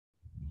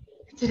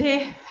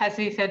Today, as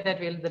we said, that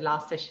we'll the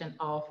last session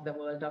of the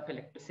world of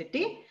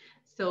electricity.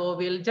 So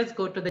we'll just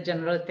go to the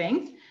general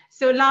things.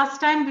 So last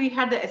time we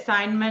had the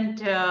assignment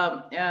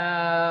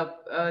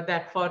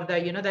that for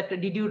the, that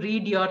did you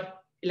read your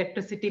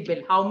electricity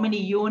bill? How many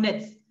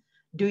units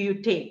do you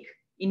take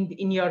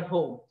in your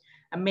home?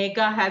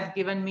 Megha has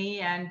given me,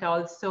 and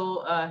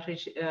also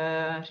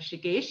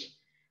Rishikesh.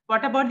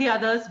 What about the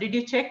others? Did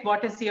you check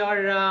what is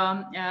your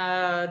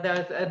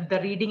the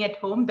reading at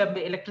home,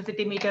 the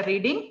electricity meter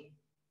reading?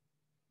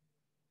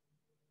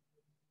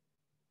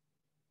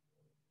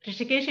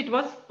 Rishikesh, it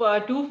was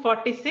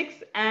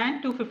 246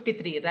 and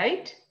 253,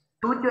 right?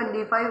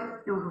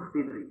 225,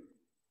 253.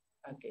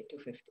 Okay,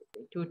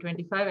 253.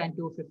 225 and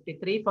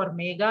 253. For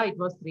Megha, it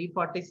was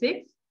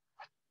 346.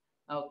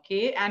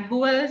 Okay, and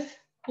who else?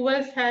 Who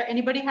else?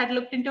 Anybody had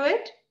looked into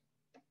it?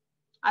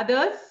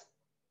 Others?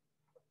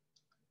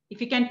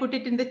 If you can put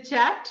it in the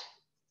chat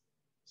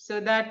so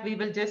that we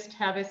will just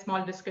have a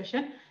small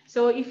discussion.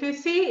 So if you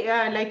see,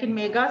 like in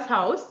Megha's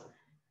house,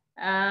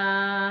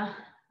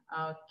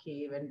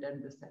 okay, when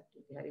done this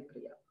activity,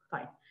 Haripriya,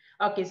 fine.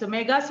 Okay, so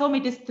Megha's home,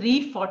 it is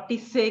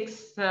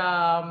 346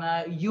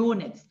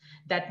 units.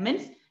 That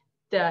means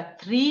the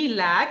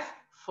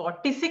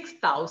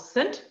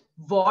 3,46,000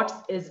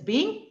 watts is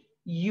being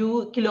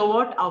used,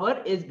 kilowatt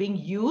hour is being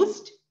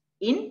used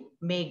in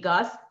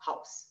Megha's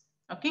house.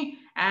 Okay,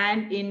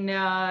 and in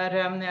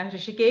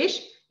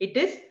Rishikesh, it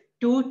is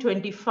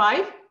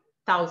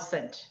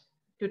 225,000.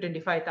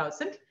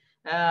 225,000.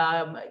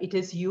 It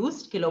is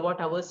used,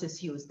 kilowatt hours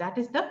is used. That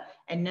is the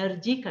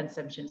energy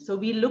consumption. So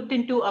we looked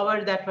into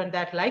our that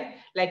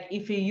like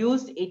if you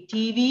used a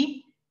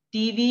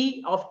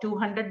TV of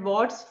 200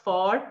 watts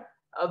for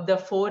the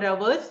 4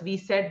 hours, we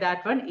said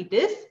that one it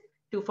is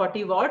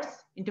 240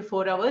 watts into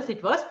 4 hours,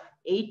 it was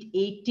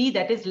 880,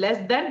 that is less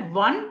than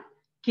 1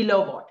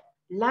 kilowatt.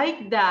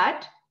 Like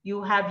that,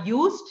 you have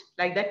used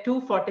like that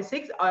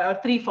 246 or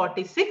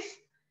 346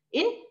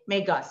 in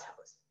Megha's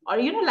house. Or,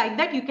 like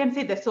that, you can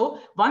say that. So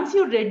once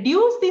you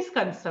reduce this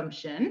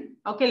consumption,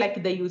 okay,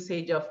 like the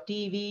usage of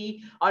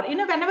TV or,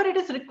 whenever it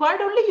is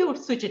required, only you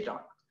switch it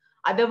on.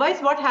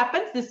 Otherwise, what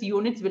happens? These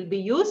units will be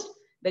used.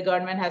 The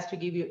government has to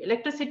give you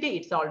electricity.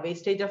 It's all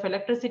wastage of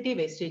electricity,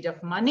 wastage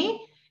of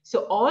money.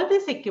 So all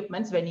these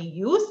equipments, when you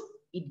use,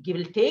 it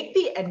will take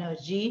the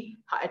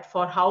energy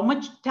for how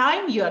much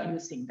time you are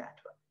using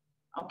that one.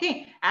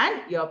 Okay,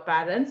 and your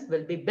parents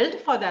will be billed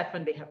for that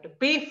one. They have to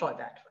pay for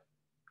that one.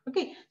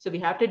 Okay, so we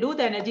have to do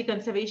the energy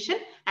conservation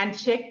and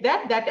check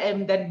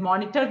then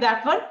monitor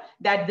that one,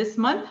 that this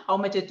month how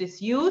much it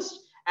is used,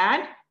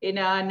 and in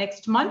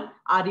next month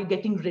are you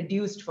getting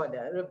reduced for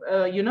the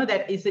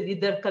that is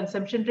either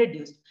consumption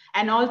reduced.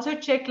 And also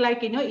check,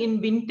 like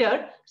in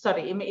winter,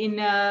 sorry, in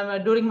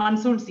during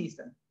monsoon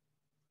season.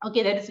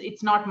 Okay, that is,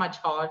 it's not much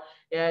hot,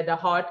 the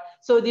hot.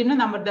 So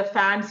number the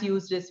fans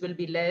used will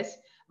be less.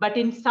 But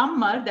in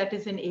summer, that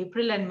is in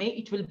April and May,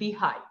 it will be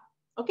high.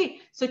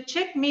 Okay, so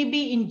check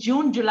maybe in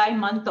June, July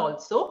month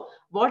also,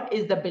 what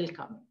is the bill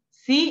coming?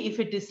 See if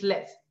it is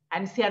less,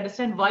 and see,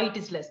 understand why it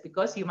is less,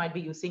 because you might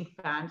be using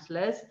fans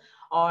less,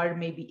 or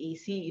maybe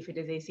AC, if it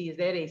is AC is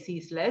there, AC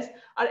is less,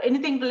 or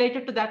anything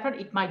related to that one,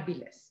 it might be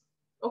less.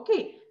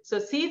 Okay, so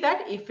see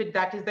that if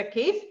that is the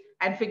case,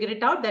 and figure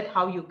it out that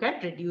how you can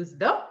reduce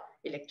the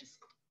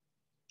electricity.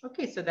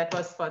 Okay, so that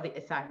was for the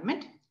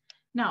assignment.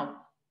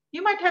 Now,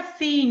 you might have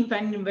seen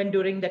when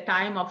during the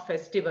time of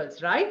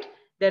festivals, right?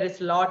 There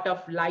is a lot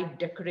of light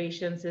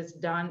decorations is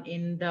done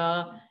in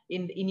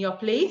your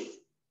place.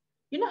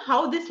 You know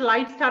how these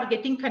lights are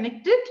getting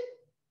connected?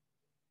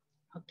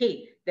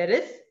 Okay, there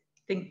is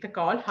thing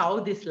called how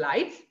these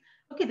lights.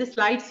 Okay, these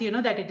lights,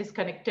 that it is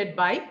connected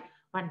by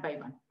one.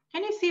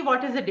 Can you see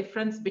what is the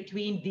difference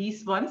between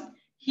these ones?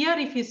 Here,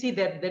 if you see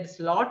that there's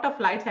a lot of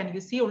lights and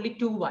you see only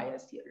 2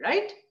 wires here,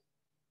 right?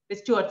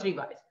 There's 2 or 3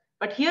 wires.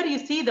 But here you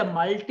see the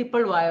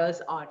multiple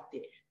wires are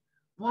there.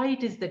 Why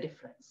it is the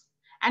difference?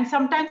 And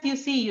sometimes you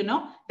see,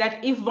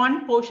 that if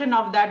one portion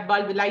of that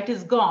bulb light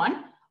is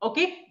gone,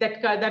 okay,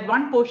 that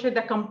one portion,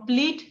 the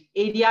complete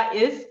area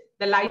is,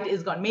 the light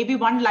is gone. Maybe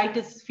one light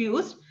is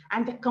fused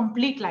and the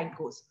complete light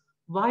goes.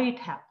 Why it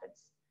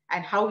happens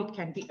and how it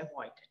can be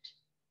avoided.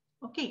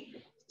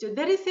 Okay, so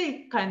there is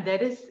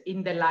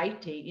in the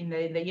lighting, in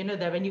the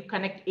when you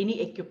connect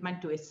any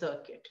equipment to a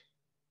circuit,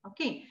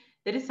 okay,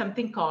 there is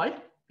something called,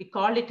 we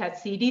call it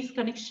as series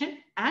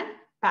connection and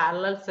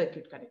parallel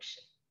circuit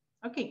connection.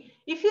 Okay,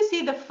 if you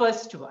see the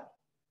first one,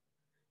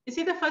 this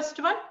is the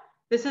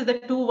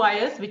 2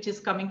 wires which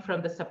is coming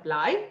from the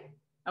supply.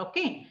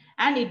 Okay,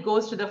 and it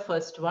goes to the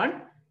first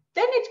one,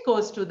 then it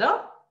goes to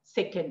the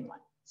second one.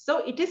 So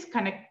it is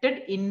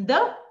connected in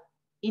a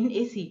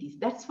series.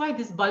 That's why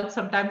this bulb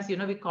sometimes,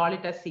 we call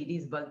it a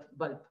series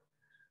bulb.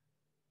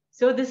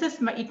 So this is,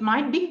 it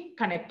might be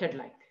connected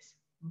like this,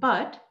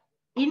 but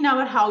in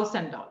our house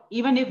and all,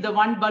 even if the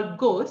one bulb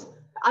goes,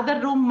 the other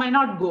room might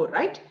not go,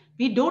 right?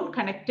 We don't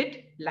connect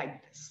it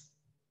like this.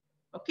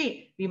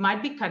 Okay, we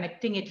might be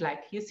connecting it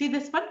like, you see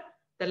this one,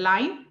 the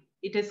line,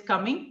 it is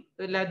coming,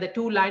 the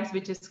 2 lines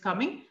which is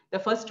coming, the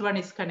first one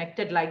is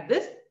connected like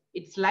this,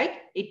 it's like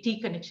a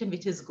T connection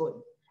which is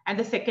going, and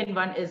the second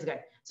one is going.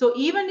 So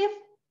even if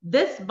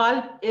this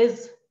bulb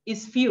is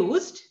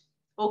fused,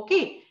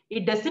 okay,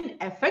 it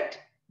doesn't affect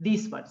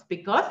these ones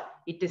because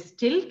it is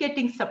still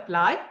getting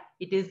supply,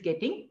 it is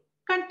getting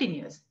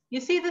continuous. You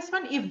see this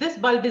one, if this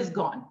bulb is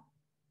gone,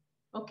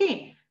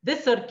 okay,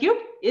 this circuit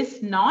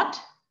is not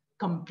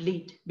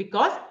complete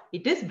because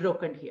it is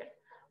broken here.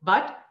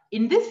 But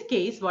in this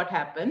case, what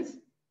happens,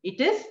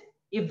 it is,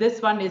 if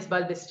this one is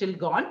bulb is still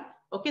gone,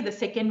 okay, the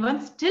second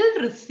one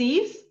still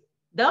receives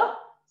the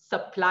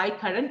supply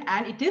current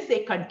and it is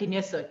a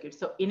continuous circuit.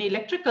 So in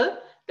electrical,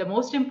 the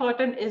most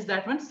important is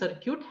that one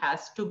circuit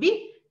has to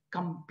be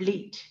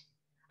complete.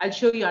 I'll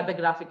show you the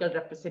graphical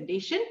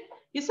representation.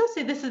 You saw,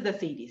 say this is the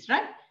series,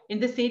 right? In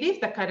the series,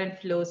 the current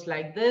flows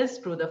like this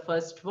through the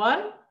first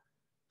one,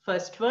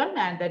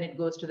 and then it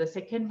goes to the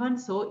second one.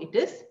 So it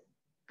is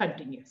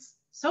continuous.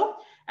 So,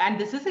 and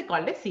this is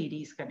called a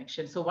series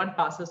connection. So one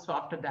passes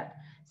after that.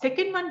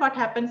 Second one, what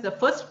happens? The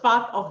first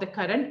path of the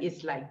current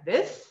is like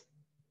this,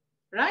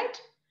 right?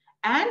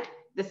 And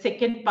the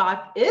second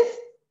path is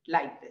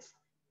like this.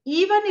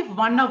 Even if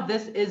one of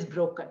this is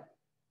broken.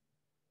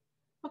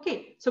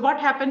 Okay, so what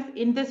happens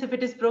in this if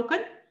it is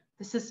broken?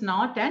 This is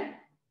not an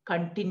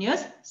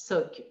continuous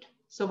circuit.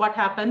 So what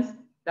happens?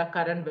 The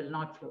current will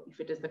not flow. If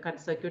it is the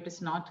circuit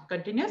is not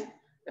continuous,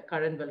 the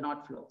current will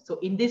not flow. So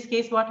in this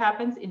case, what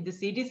happens in the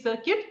series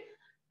circuit?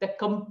 The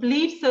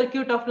complete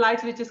circuit of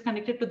lights which is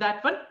connected to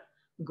that one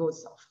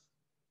goes off.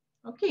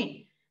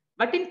 Okay.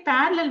 But in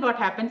parallel, what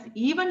happens,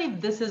 even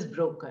if this is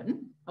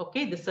broken,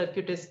 okay, the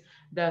circuit is,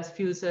 the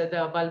fuse,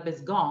 the bulb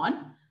is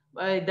gone,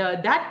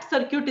 that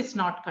circuit is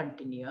not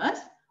continuous,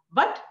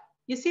 but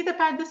you see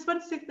this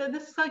one,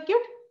 this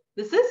circuit,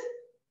 this is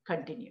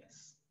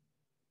continuous.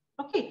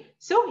 Okay,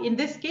 so in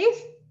this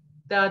case,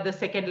 the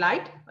second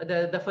light,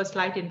 the first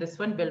light in this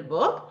one will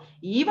work,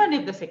 even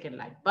if the second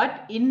light,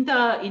 but in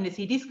a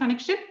series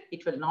connection,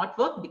 it will not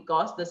work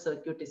because the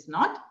circuit is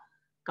not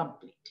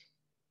complete,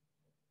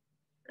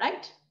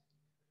 right?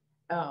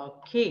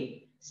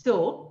 Okay,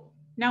 so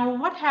now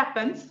what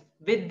happens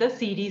with the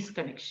series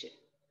connection?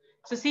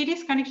 So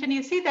series connection,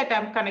 you see that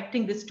I'm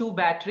connecting these two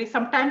batteries.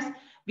 Sometimes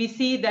we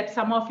see that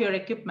some of your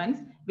equipments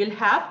will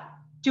have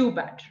 2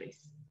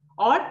 batteries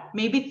or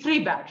maybe 3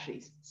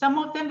 batteries. Some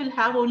of them will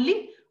have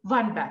only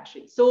 1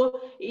 battery.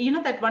 So you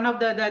know that one of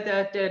the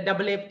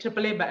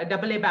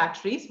AA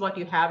batteries, what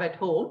you have at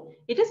home,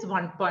 it is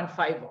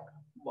 1.5 volt.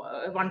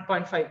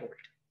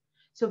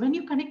 So when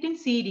you connect in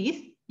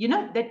series, you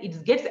know that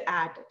it gets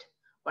added.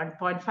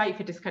 1.5,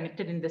 if it is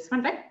connected in this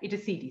one, right? It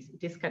is series,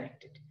 it is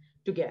connected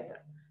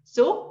together.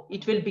 So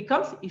it will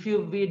become, if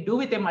we do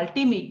with a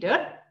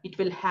multimeter, it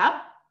will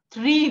have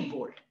 3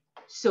 volt.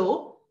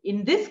 So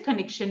in this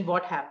connection,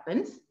 what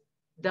happens?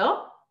 This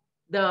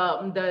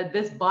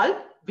bulb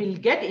will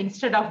get,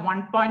 instead of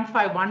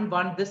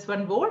 1.511 this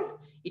 1 volt,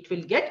 it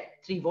will get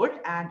 3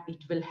 volt and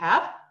it will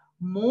have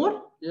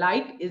more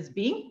light is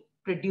being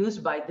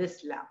produced by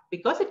this lamp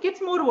because it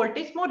gets more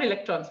voltage, more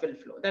electrons will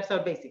flow. That's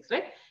our basics,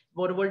 right?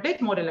 More voltage,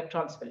 more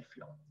electrons will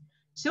flow.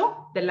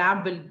 So the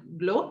lamp will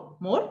glow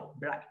more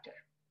brighter.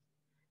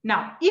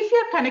 Now, if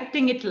you're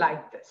connecting it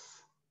like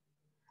this,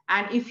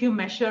 and if you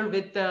measure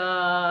with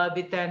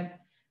an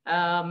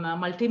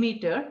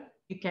multimeter,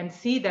 you can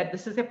see that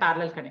this is a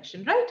parallel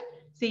connection, right?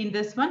 See in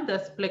this one, the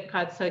split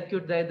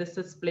circuit there, this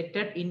is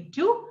splitted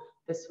into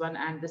this one,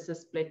 and this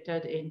is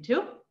splitted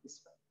into this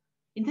one.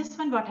 In this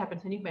one, what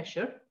happens when you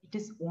measure? It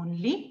is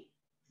only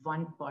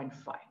 1.5.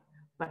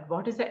 But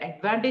what is the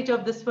advantage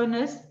of this one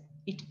is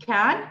it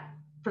can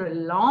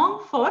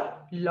prolong for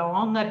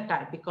longer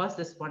time because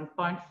this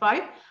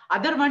 1.5.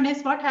 Other one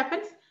is what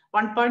happens?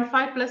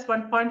 1.5 plus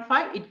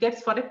 1.5, it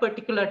gets for a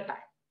particular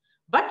time.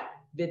 But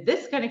with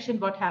this connection,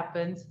 what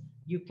happens?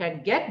 You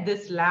can get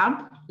this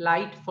lamp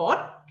light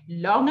for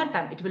longer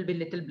time. It will be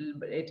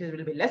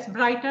less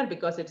brighter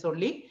because it's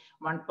only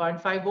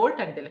 1.5 volt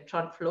and the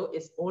electron flow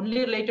is only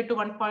related to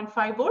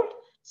 1.5 volt.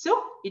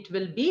 So it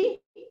will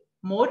be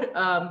more,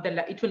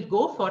 it will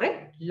go for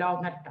a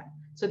longer time.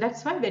 So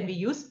that's why when we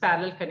use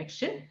parallel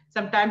connection,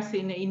 sometimes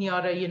in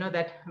your, you know,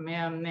 that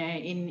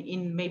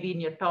maybe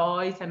in your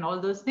toys and all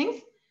those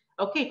things,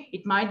 okay,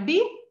 it might be,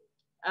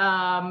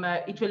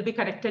 it will be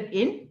connected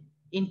in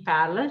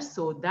parallel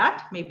so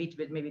that maybe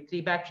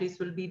 3 batteries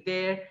will be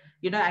there,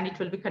 you know, and it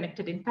will be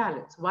connected in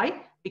parallel.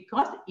 Why?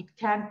 Because it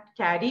can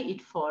carry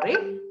it for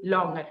a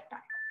longer time.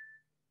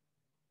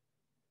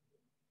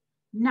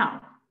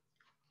 Now,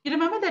 you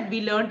remember that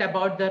we learned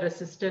about the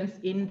resistance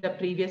in the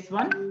previous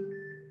one?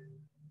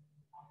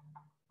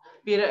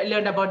 We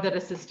learned about the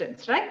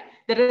resistance, right?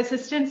 The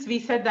resistance, we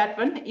said that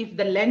one, if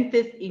the length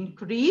is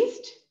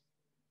increased,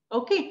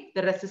 okay,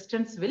 the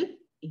resistance will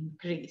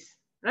increase,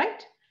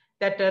 right?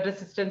 That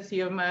resistance,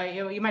 you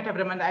might have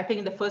remembered, I think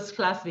in the first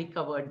class we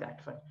covered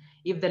that one.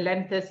 If the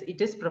length is,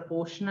 it is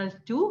proportional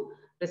to,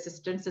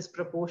 resistance is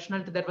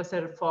proportional to, that was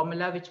a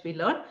formula which we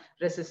learned.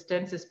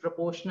 Resistance is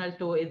proportional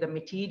to the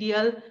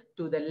material,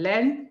 to the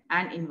length,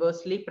 and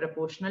inversely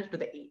proportional to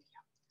the area.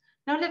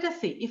 Now let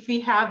us see, if we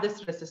have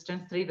this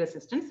resistance, 3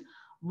 resistance,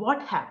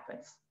 what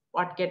happens?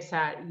 What gets,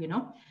 you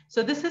know?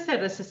 So this is a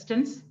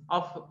resistance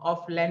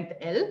of length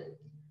L.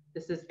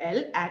 This is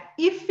L. And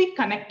if we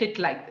connect it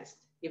like this,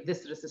 if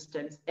this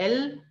resistance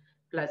L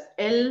plus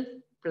L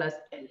plus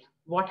L,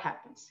 what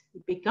happens?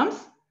 It becomes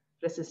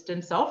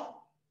resistance of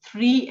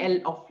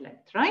 3L of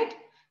length, right?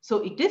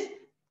 So it is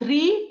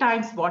 3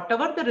 times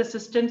whatever the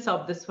resistance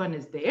of this one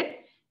is there,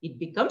 it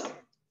becomes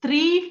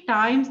 3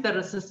 times the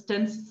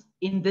resistance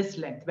in this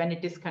length. When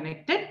it is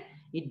connected,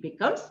 it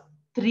becomes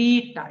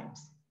 3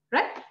 times,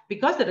 right?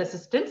 Because the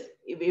resistance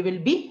it will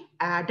be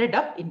added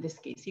up in this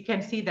case. You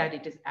can see that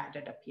it is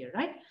added up here,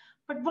 right?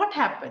 But what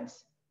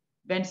happens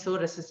when so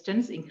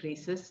resistance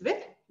increases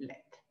with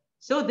length?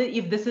 So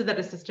if this is the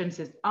resistance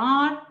is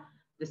R,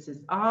 this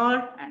is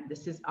R, and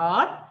this is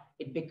R,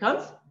 it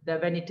becomes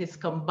when it is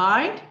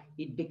combined,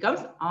 it becomes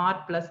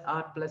R plus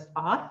R plus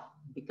R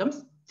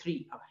becomes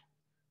 3R.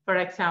 For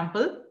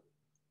example,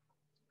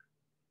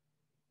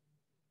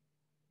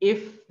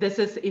 if this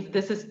is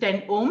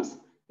 10 ohms,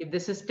 if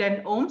this is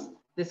 10 ohms,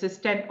 this is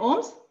 10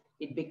 ohms,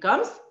 it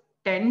becomes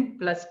 10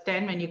 plus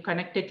 10. When you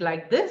connect it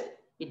like this,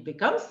 it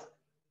becomes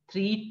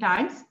 3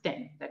 times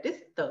 10, that is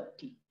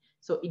 30.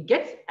 So it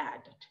gets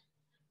added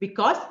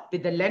because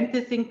with the length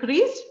is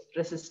increased,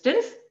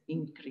 resistance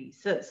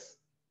increases.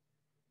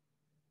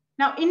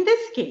 Now in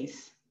this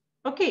case,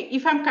 okay,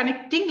 if I'm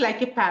connecting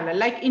like a parallel,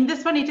 like in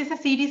this one, it is a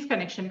series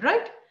connection,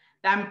 right?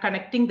 I'm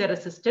connecting the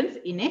resistance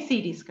in a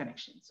series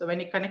connection. So when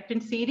you connect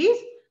in series,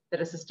 the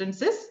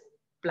resistance is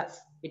plus.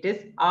 It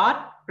is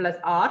R plus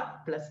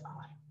R plus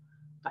R.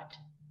 But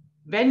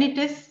when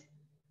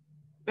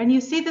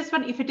you see this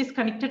one, if it is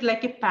connected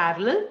like a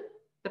parallel,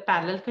 the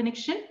parallel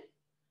connection,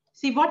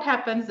 see what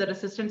happens, the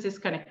resistance is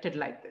connected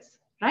like this,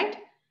 right?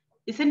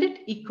 Isn't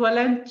it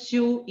equivalent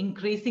to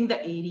increasing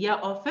the area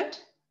of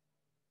it?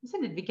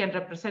 Isn't it? We can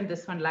represent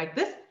this one like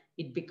this.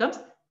 It becomes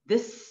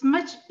this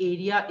much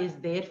area is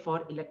there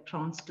for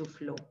electrons to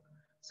flow.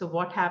 So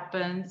what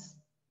happens?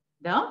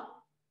 The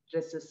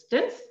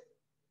resistance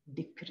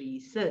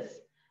decreases.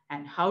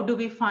 And how do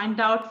we find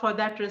out for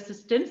that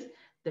resistance?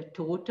 The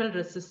total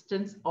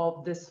resistance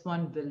of this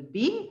one will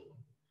be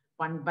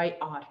 1 by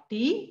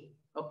RT.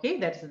 Okay,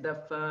 that's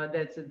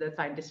the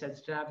scientist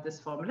has to have this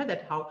formula,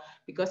 that how,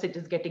 because it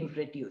is getting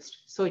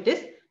reduced. So it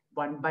is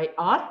 1 by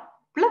R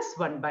plus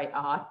 1 by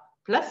R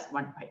plus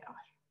 1 by R.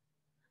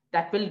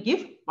 That will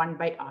give 1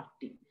 by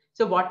RT.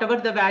 So whatever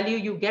the value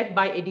you get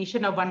by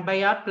addition of 1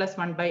 by R plus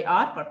 1 by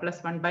R or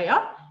plus 1 by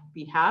R,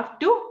 we have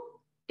to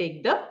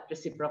take the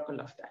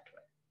reciprocal of that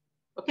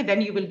one. Okay,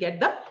 then you will get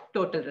the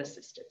total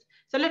resistance.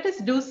 So let us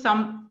do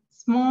some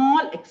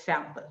small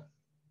example.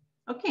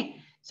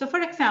 Okay, so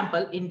for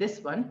example, in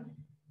this one,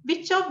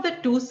 which of the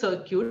two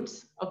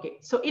circuits, okay,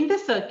 so in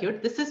this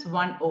circuit, this is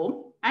 1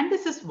 ohm and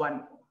this is 1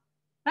 ohm,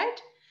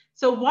 right?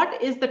 So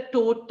what is the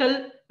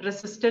total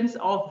resistance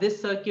of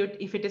this circuit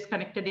if it is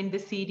connected in the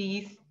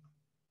series?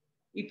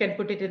 You can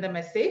put it in the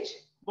message.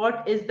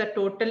 What is the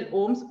total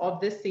ohms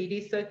of this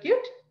series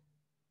circuit?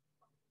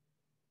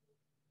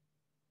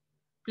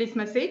 Please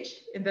message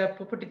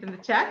put it in the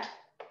chat.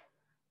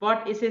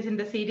 What is in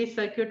the series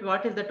circuit?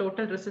 What is the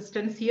total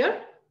resistance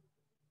here?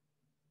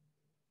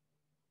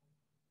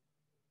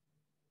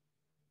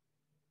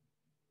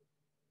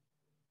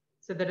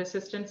 So the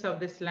resistance of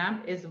this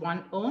lamp is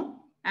 1 ohm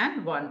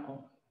and 1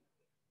 ohm.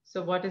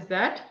 So what is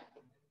that?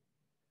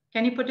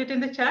 Can you put it in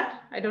the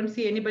chat? I don't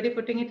see anybody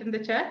putting it in the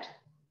chat.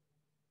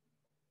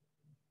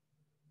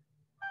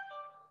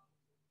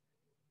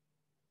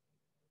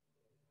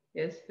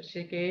 Yes,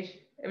 Rishikesh.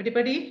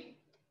 Everybody,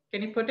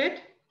 can you put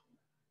it?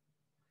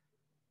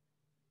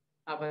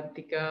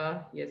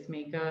 Avantika, yes,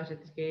 Megha,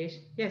 Rishikesh.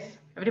 Yes,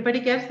 everybody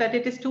gets that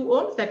it is 2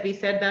 ohms, that we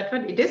said that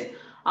one. It is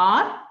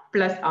R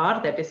plus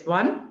R, that is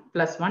 1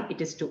 plus 1, it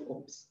is 2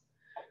 ohms.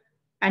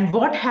 And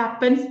what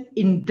happens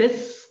in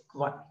this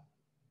one?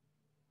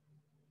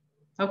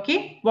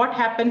 Okay, what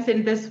happens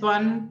in this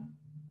one?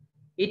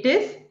 It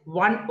is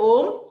 1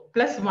 ohm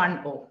plus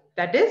 1 ohm.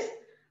 That is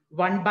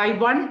 1 by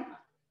 1.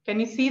 Can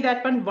you see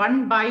that one?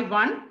 1 by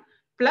 1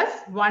 plus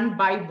 1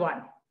 by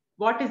 1.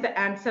 What is the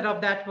answer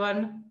of that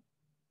one?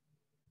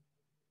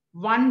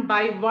 1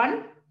 by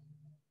 1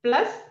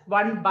 plus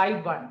 1 by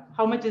 1.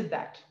 How much is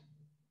that?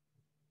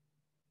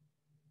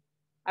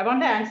 I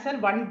want the answer.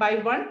 1 by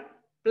 1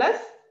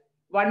 plus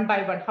 1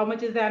 by 1. How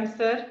much is the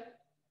answer?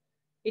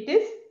 It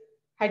is,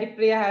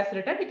 Hadipriya has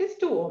written, it is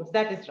 2 ohms.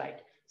 That is right.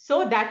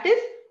 So that is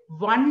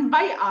 1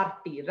 by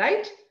RT,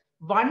 right?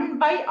 1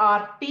 by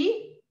RT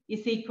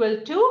is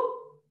equal to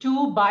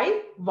 2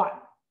 by 1.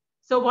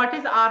 So what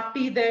is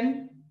RT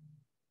then?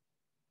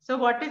 So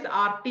what is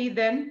RT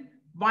then?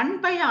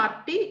 1 by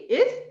RT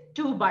is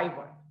 2 by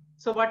 1.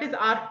 So what is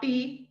RT?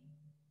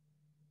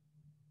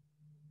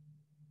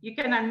 You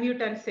can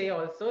unmute and say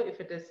also if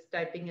it is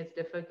typing is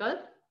difficult.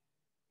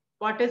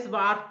 What is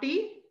RT?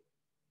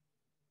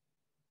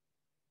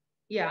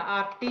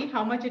 Yeah, RT,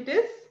 how much it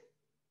is?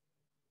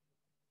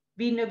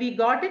 We know we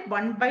got it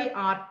 1 by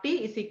RT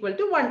is equal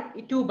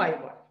to 2 by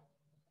 1.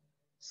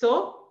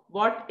 So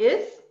what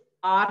is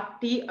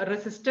RT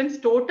resistance,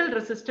 total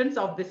resistance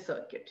of this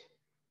circuit?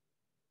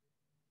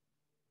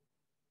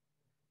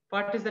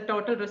 What is the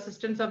total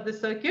resistance of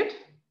this circuit?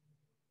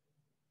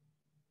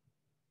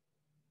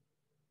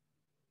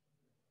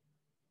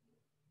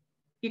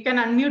 You can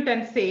unmute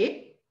and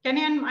say, can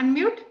you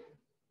unmute?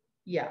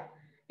 Yeah,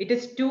 it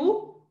is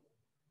 2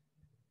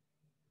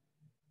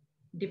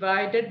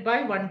 divided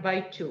by 1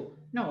 by 2.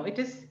 No, it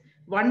is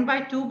 1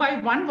 by 2 by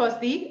 1 was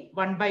the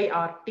 1 by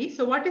RT.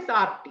 So what is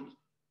RT?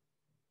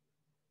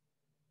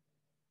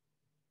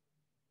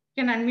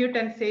 You can unmute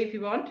and say if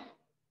you want.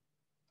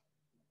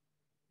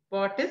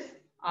 What is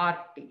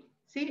RT?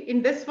 See,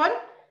 in this one,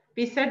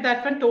 we said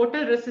that one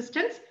total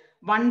resistance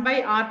 1 by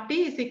RT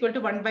is equal to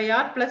 1 by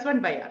R plus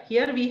 1 by R.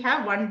 Here we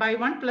have 1 by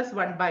 1 plus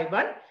 1 by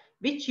 1,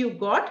 which you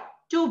got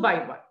 2 by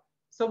 1.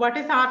 So what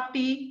is RT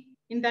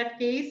in that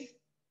case?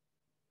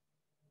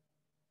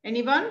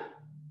 Anyone?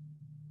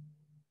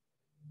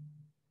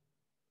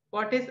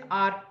 What is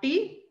RT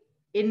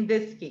in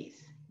this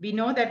case? We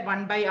know that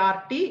 1 by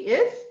RT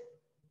is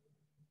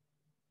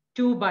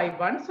 2 by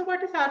 1. So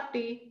what is RT?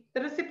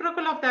 The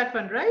reciprocal of that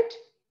one, right?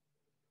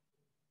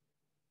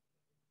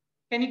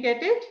 Can you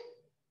get it?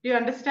 Do you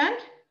understand?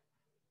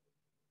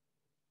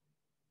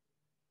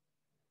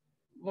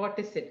 What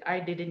is it? I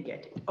didn't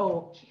get it.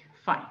 Okay,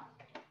 fine.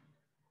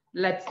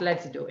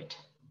 Let's do it.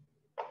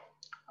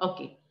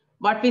 Okay.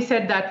 What we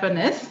said that one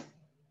is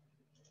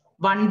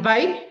 1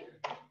 by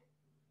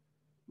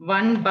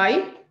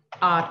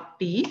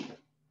RT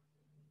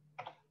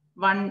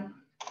 1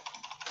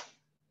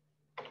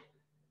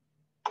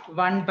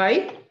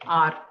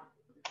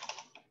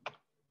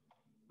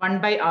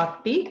 by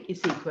RT is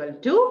equal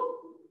to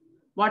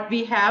what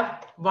we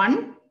have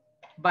 1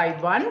 by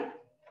 1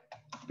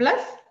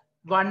 plus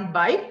 1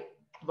 by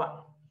 1,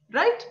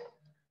 right?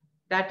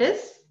 That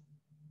is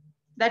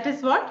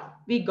what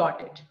we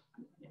got it.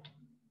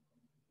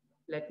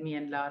 Let me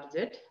enlarge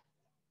it.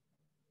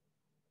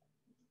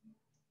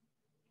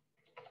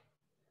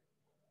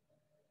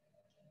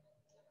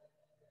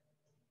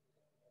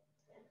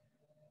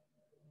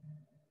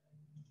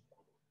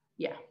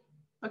 Yeah.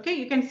 Okay,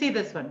 you can see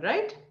this one,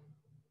 right?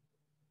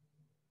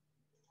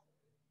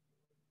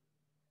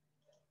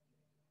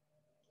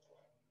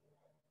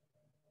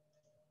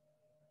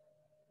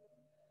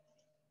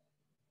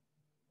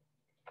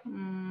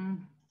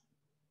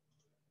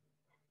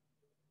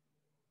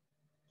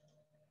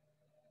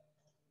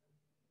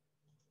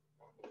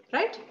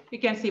 Right? You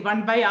can see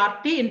 1 by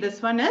RT in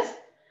this one is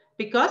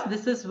because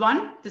this is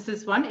 1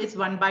 is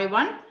 1 by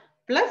 1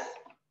 plus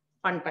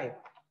 1 by 1.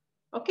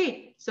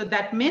 Okay, so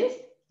that means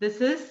this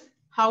is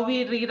how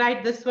we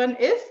rewrite this one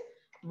is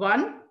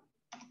 1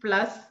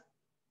 plus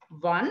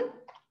 1,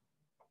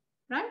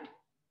 right?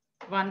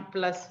 1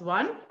 plus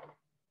 1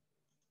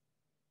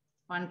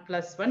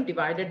 plus 1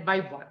 divided by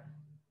 1,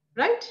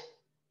 right?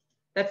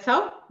 That's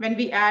how when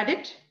we add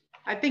it,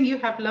 I think you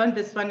have learned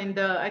this one in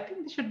the, I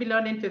think this should be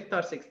learned in 5th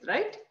or 6th,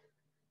 right?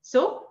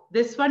 So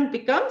this one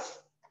becomes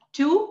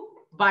 2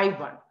 by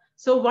 1.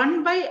 So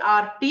 1 by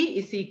RT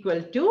is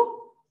equal to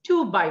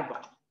 2 by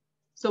 1.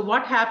 So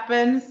what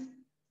happens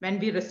when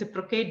we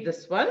reciprocate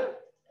this one?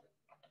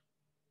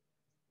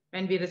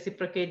 When we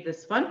reciprocate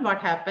this one,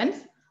 what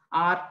happens?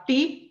 RT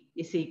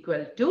is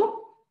equal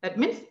to, that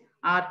means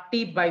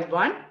RT by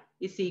 1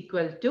 is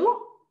equal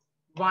to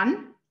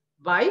 1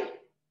 by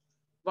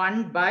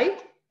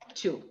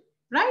 2,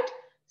 right?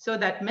 So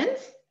that means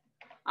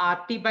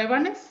RT by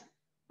 1 is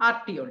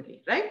RT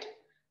only, right?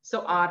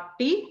 So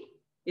RT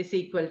is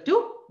equal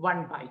to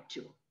 1 by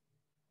 2.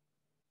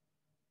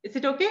 Is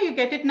it okay? You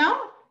get it now?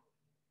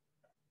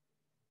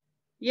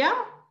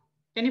 Yeah?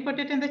 Can you put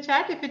it in the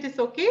chat if it is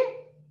okay?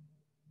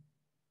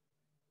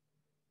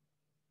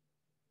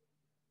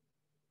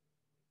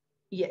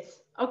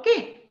 Yes.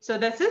 Okay. So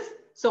this is,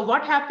 so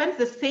what happens?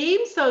 The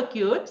same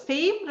circuit,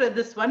 same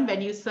this one,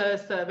 when you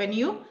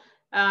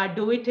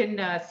do it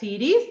in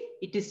series,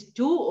 it is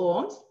 2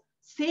 ohms.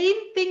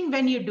 Same thing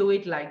when you do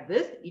it like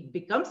this, it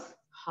becomes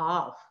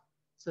half.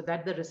 So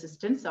that the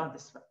resistance on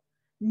this one.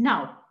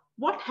 Now,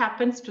 what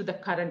happens to the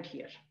current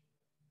here?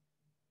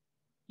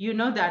 You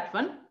know that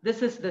one.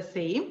 This is the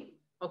same.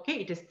 Okay,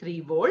 it is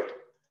 3 volt.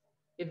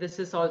 If this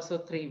is also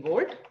 3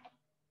 volt.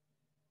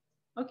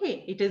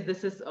 Okay,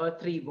 this is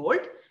 3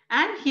 volt.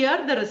 And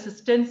here the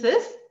resistance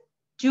is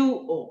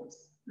 2 ohms,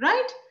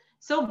 right?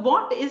 So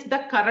what is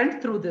the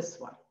current through this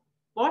one?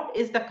 What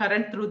is the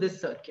current through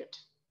this circuit?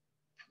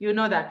 You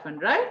know that one,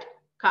 right?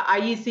 I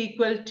is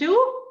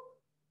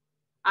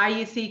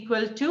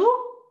equal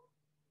to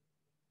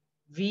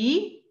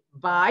V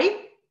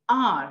by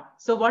R.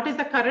 So what is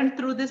the current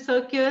through this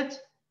circuit?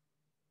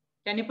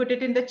 Can you put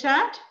it in the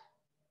chat?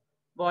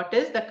 What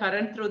is the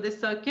current through this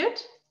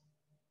circuit?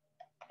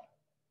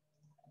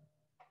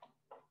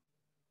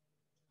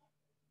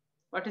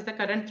 What is the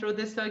current through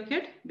this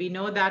circuit? We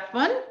know that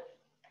one.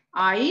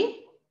 I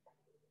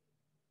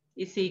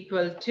is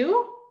equal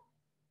to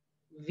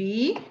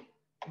V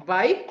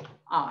by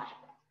R.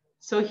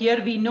 So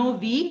here we know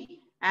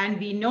V and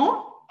we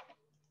know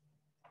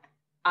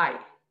I,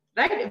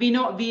 right? We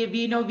know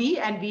V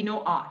and we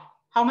know R.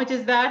 How much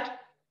is that?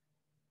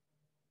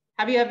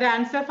 Have you have the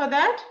answer for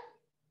that?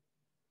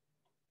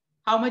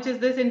 How much is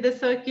this in this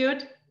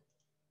circuit?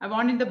 I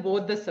want in the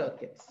both the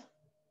circuits.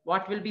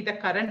 What will be the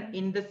current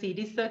in the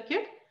series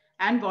circuit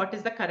and what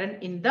is the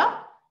current in the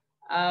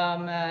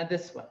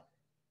this one?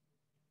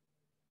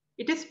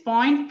 It is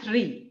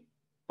 0.3.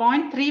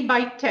 0.3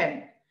 by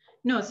 10.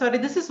 No, sorry,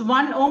 this is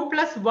 1 ohm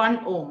plus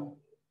 1 ohm.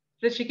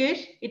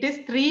 Rishikesh, it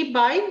is 3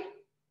 by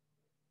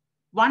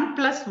 1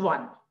 plus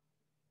 1,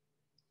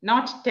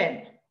 not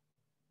 10.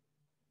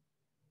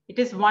 It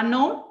is 1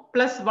 ohm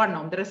plus 1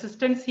 ohm. The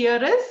resistance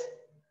here is,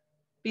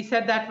 we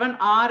said that one,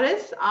 R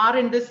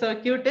in this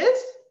circuit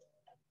is,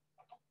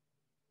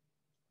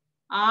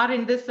 R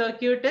in this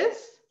circuit is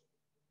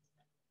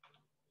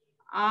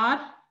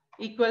R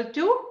equal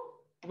to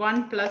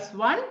 1 plus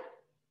 1,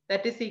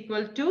 that is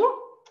equal to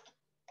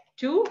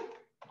 2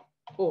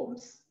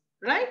 ohms,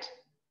 right?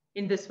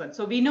 In this one.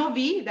 So we know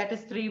V, that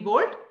is 3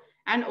 volt,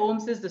 and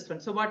ohms is this one.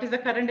 So what is the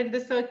current in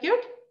this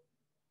circuit?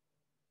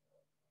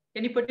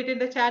 Can you put it in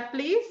the chat,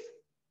 please?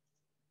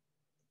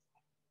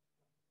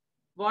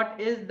 What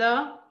is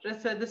the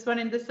this one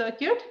in the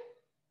circuit?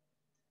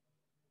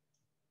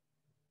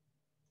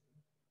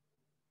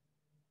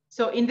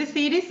 So in the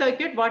series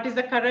circuit, what is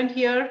the current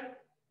here?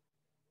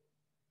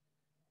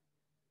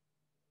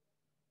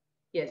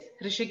 Yes,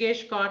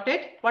 Rishikesh got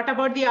it. What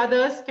about the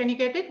others? Can you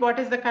get it? What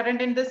is the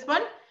current in this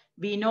one?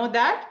 We know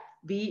that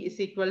V is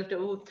equal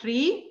to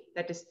 3,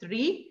 that is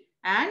 3,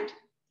 and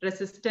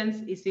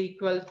resistance is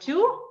equal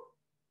to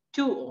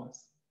 2 ohms.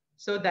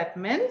 So that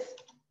means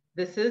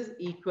this is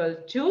equal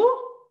to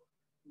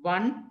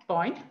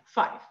 1.5,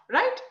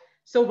 right?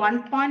 So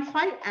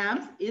 1.5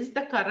 amps is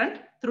the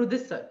current through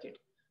this circuit.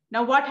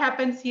 Now what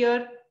happens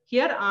here?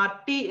 Here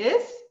RT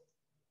is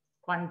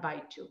 1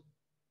 by 2.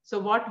 So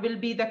what will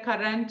be the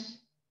current?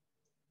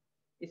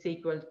 Is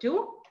equal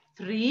to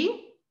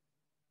 3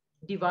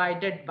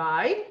 divided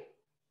by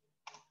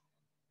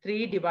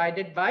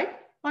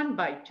 1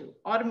 by 2,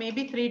 or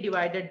maybe 3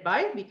 divided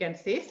by, we can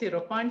say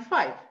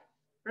 0.5,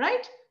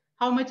 right?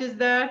 How much is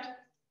that?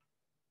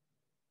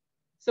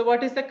 So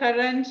what is the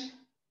current?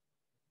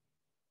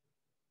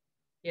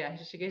 Yeah,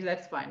 Rishikesh,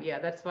 that's fine. Yeah,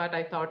 that's what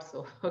I thought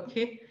so.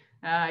 Okay,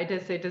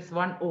 it is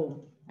 1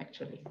 ohm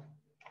actually.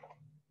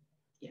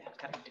 Yeah,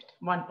 corrected.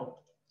 1 ohm.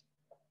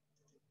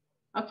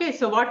 Okay,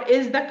 so what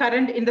is the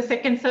current in the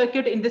second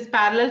circuit, in this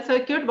parallel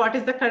circuit? What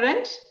is the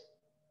current?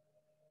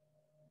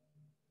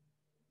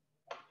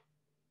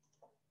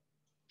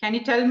 Can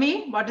you tell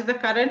me what is the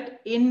current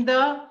in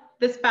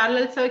this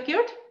parallel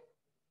circuit?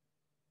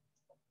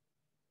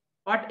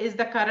 What is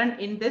the current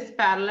in this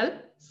parallel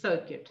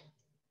circuit?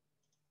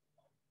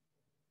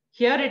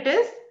 Here it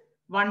is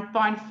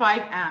 1.5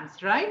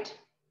 amps, right?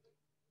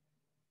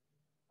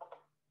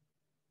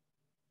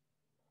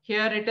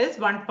 Here it is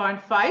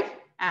 1.5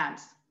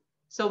 amps.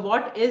 So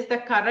what is the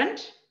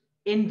current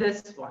in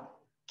this one?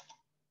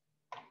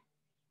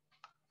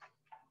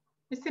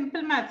 It's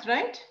simple maths,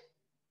 right?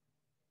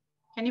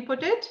 Can you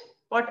put it?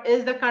 What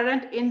is the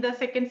current in the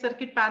second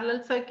circuit,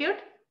 parallel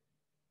circuit?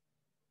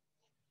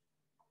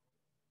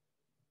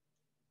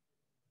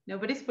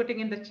 Nobody's putting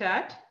in the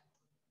chat.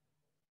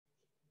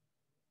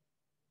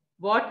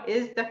 What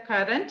is the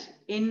current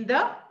in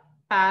the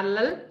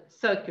parallel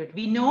circuit?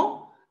 We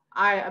know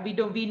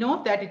we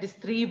know that it is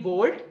 3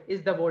 volt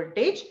is the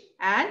voltage,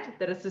 and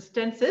the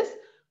resistance is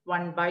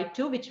 1 by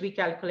 2, which we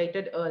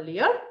calculated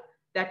earlier.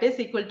 That is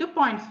equal to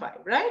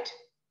 0.5, right?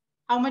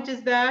 How much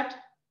is that?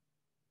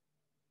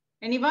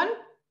 Anyone?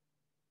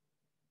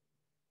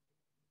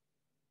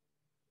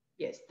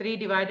 Yes, 3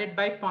 divided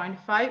by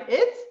 0.5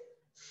 is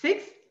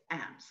 6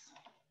 amps.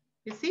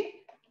 You see,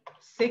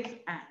 6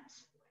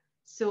 amps.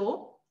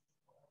 So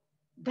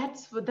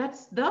that's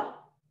the,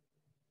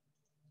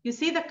 you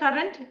see the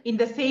current in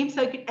the same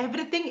circuit,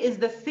 everything is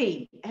the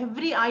same.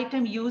 Every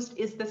item used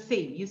is the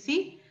same. You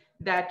see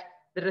that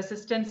the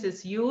resistance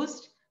is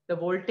used, the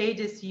voltage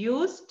is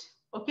used,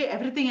 okay,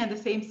 everything in the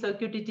same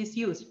circuit it is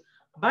used.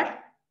 But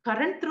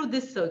current through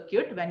this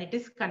circuit, when it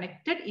is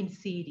connected in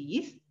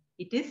series,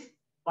 it is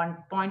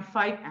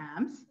 1.5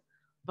 amps.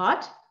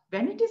 But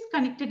when it is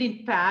connected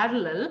in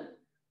parallel,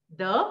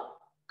 the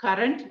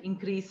current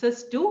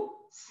increases to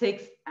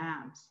 6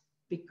 amps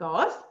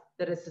because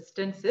the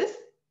resistance is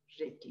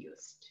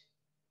reduced.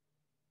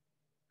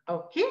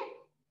 Okay,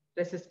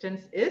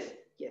 resistance is,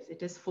 yes,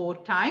 it is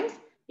 4 times,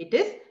 it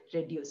is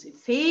reduced.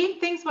 It's same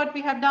things what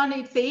we have done,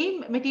 it's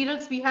same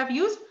materials we have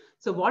used.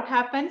 So what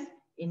happens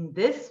in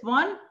this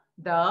one?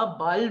 The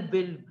bulb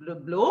will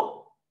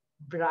glow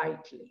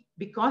brightly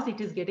because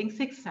it is getting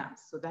 6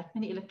 amps. So that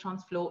many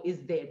electrons flow is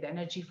there, the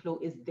energy flow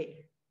is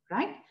there,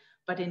 right?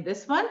 But in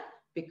this one,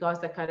 because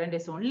the current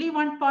is only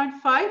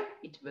 1.5,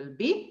 it will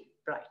be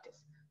brightest.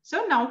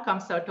 So now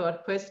comes out to our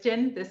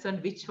question, this one,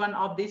 which one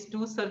of these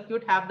two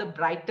circuits have the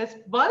brightest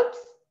bulbs?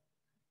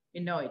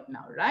 You know it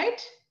now,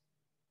 right?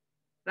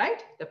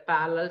 Right? The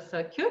parallel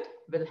circuit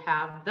will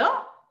have the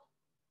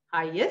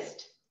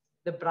highest,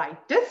 the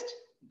brightest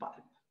bulb.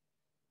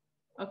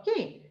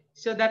 Okay,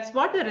 so that's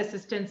what the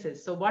resistance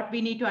is. So what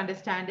we need to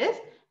understand is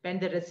when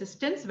the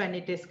resistance, when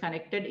it is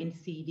connected in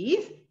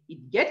series,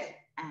 it gets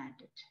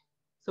added.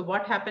 So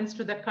what happens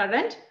to the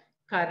current?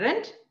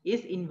 Current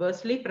is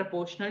inversely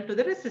proportional to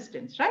the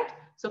resistance, right?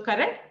 So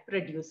current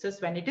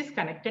reduces when it is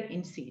connected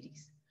in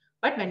series.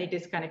 But when it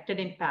is connected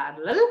in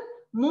parallel,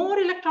 more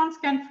electrons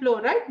can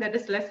flow, right? That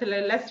is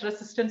less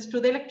resistance to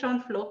the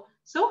electron flow.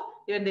 So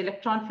when the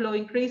electron flow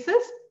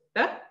increases,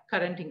 the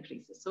current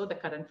increases. So the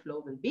current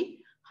flow will be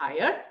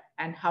higher.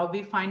 And how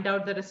we find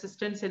out the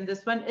resistance in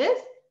this one is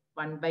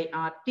 1 by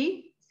RT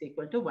is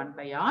equal to 1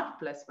 by R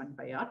plus 1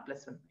 by R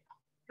plus 1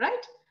 by R,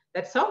 right?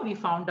 That's how we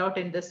found out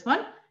in this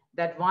one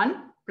that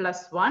 1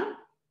 plus 1,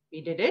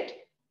 we did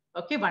it.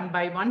 Okay, 1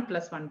 by 1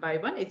 plus 1 by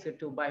 1 is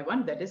 2 by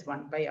 1, that is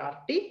 1 by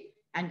RT.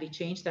 And we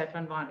change that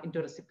one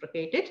into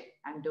reciprocated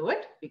and do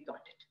it, we got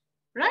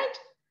it, right?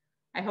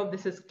 I hope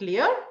this is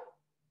clear.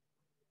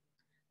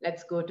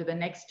 Let's go to the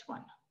next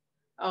one.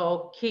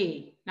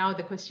 Okay, now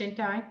the question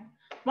time.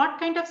 What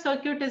kind of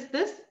circuit is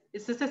this?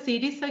 Is this a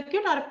series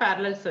circuit or a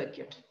parallel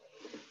circuit?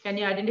 Can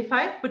you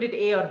identify? Put it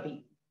A or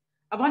B.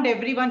 I want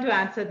everyone to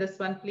answer this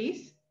one,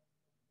 please.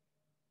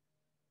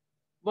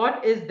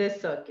 What is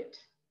this circuit?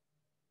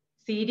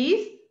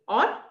 Series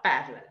or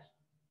parallel?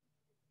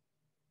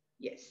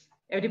 Yes,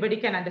 everybody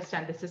can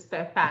understand this is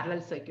a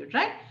parallel circuit,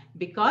 right?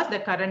 Because the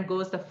current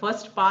goes, the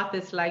first path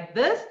is like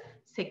this,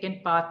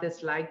 second path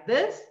is like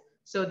this,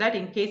 so that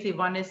in case if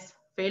one is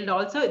failed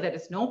also, there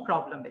is no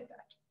problem with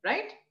that,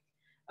 right?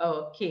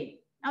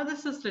 Okay, now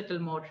this is little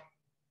more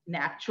an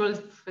actual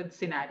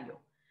scenario.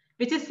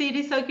 Which is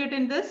series circuit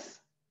in this?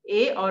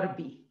 A or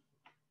B?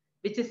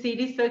 Which is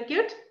series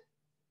circuit?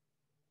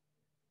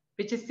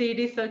 Which is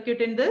series circuit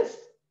in this?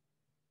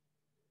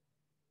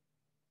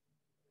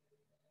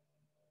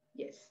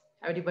 Yes,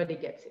 everybody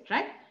gets it,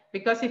 right?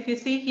 Because if you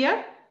see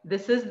here,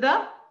 this is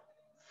the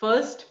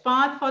first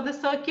path for the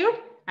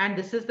circuit and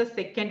this is the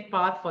second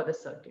path for the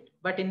circuit.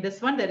 But in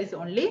this one, there is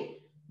only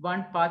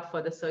one path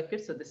for the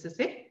circuit. So this is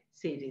a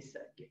series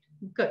circuit.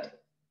 Good.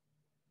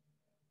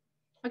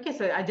 Okay,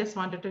 so I just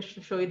wanted to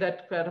show you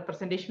that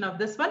representation of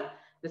this one.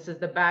 This is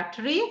the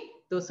battery.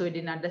 Those who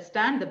didn't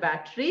understand the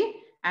battery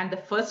and the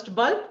first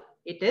bulb,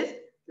 it is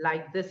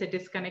like this, it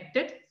is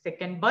connected.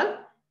 Second bulb,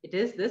 it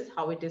is this,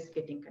 how it is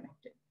getting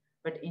connected.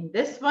 But in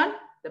this one,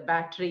 the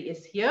battery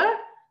is here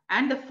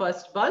and the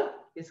first bulb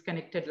is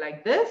connected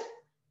like this.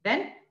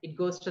 Then it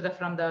goes to the,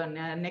 from the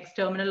next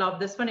terminal of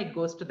this one, it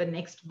goes to the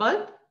next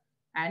bulb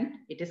and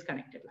it is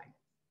connected like this.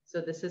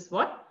 So this is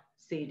what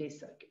series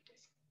circuit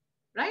is,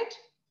 right?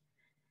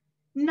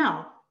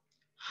 Now,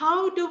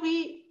 how do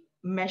we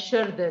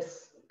measure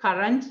this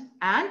current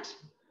and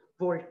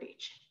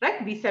voltage,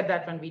 right? We said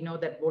that when we know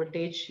that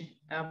voltage,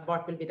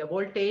 what will be the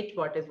voltage,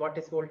 what is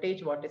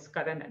voltage, what is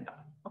current and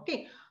all.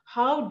 Okay,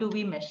 how do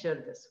we measure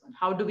this one?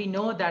 How do we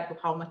know that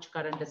how much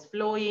current is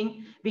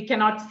flowing? We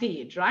cannot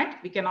see it, right?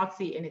 We cannot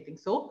see anything.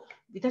 So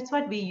that's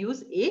what we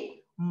use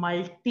a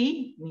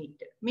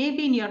multimeter.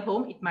 Maybe in your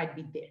home, it might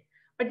be there.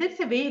 But that's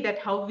a way that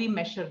how we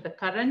measure the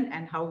current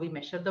and how we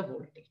measure the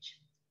voltage,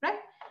 right?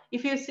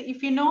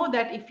 If you know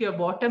that if your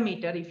water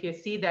meter, if you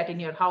see that in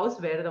your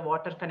house where the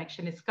water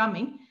connection is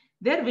coming,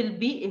 there will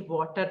be a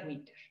water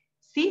meter.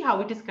 See how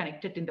it is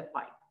connected in the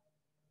pipe.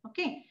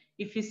 Okay.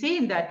 If you see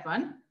in that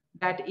one,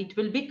 that it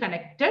will be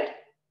connected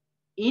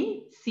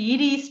in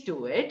series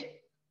to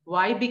it.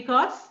 Why?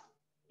 Because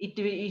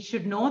it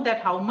should know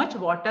that how much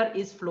water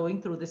is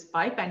flowing through this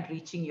pipe and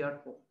reaching your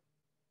home.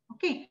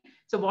 Okay.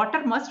 So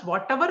water must,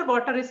 whatever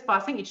water is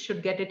passing, it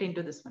should get it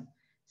into this one.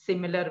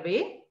 Similar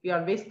way, we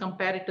always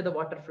compare it to the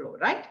water flow,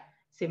 right?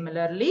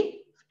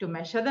 Similarly, to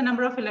measure the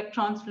number of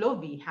electrons flow,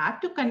 we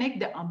have to connect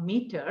the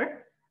ammeter.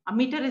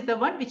 Ammeter is the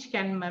one which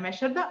can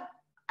measure the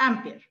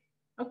ampere.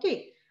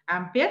 Okay,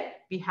 ampere,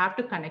 we have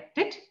to connect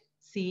it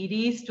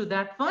series to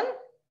that one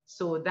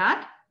so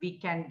that we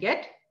can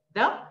get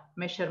the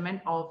measurement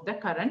of the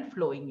current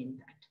flowing in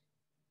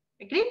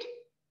that. Agreed?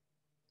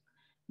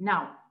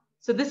 Now,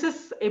 so this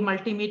is a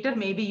multimeter.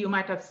 Maybe you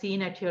might have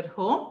seen at your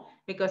home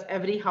because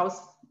every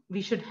house, we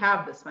should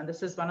have this one.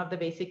 This is one of the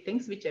basic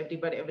things which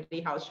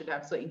every house should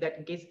have. So in that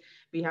in case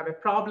we have a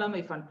problem,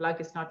 if one plug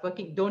is not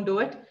working, don't do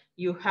it.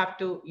 You have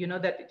to, you know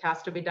that it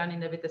has to be done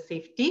with the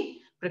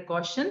safety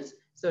precautions.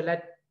 So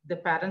let the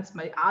parents,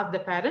 ask the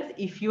parents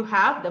if you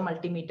have the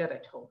multimeter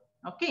at home.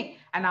 Okay.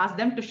 And ask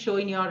them to show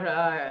in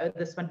your,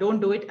 this one,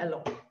 don't do it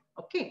alone.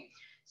 Okay.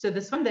 So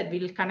this one that we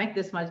will connect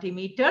this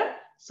multimeter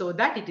so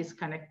that it is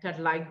connected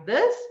like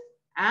this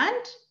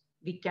and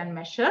we can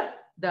measure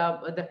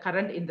the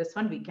current in this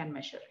one, we can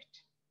measure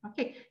it.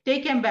 Okay,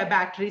 take a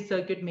battery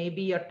circuit,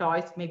 maybe your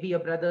toys, maybe your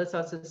brothers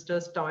or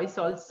sisters' toys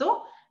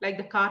also, like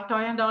the car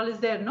toy and all is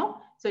there, no?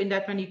 So in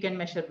that one, you can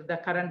measure the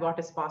current, what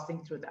is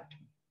passing through that.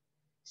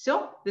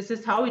 So this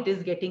is how it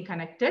is getting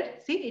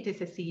connected. See, it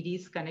is a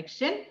series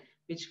connection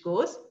which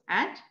goes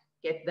and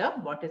get the,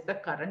 what is the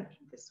current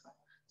in this one.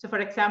 So for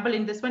example,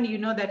 in this one, you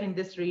know that in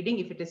this reading,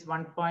 if it is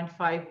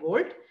 1.5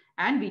 volt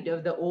and we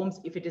do the ohms,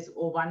 if it is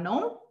 1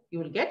 ohm, you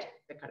will get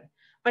the current.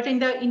 But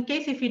in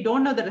case if you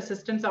don't know the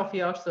resistance of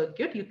your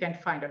circuit, you can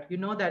find out. You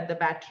know that the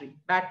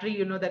battery,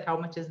 you know that how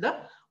much is the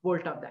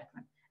volt of that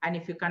one. And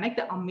if you connect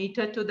the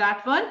ammeter to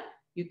that one,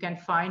 you can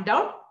find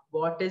out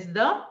what is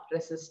the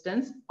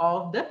resistance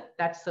of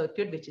that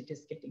circuit which it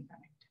is getting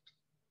connected.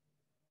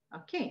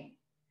 Okay.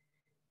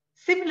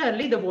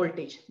 Similarly, the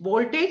voltage.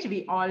 Voltage,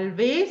 we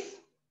always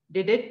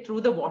did it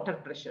through the water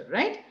pressure,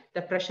 right?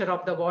 The pressure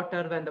of the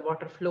water when the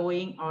water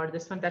flowing, or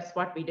this one, that's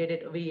what we did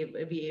it.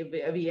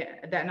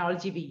 The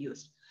analogy we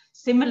used.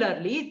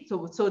 Similarly,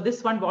 so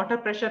this one, water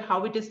pressure,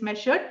 how it is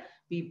measured,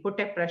 we put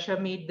a pressure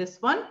meter, this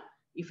one,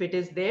 if it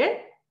is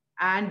there,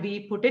 and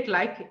we put it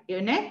like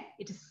in a,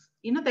 it is,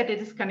 you know, that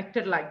it is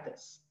connected like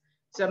this.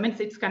 So it means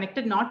it's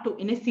connected not to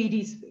in a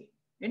series way.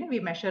 You know, we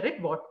measure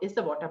it, what is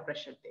the water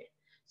pressure there.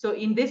 So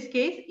in this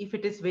case, if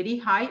it is very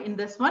high in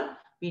this one,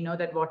 we know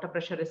that water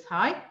pressure is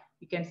high.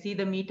 You can see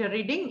the meter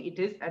reading, it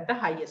is at the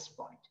highest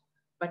point.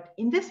 But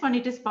in this one,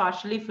 it is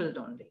partially filled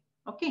only.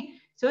 Okay.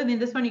 So in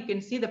this one, you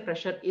can see the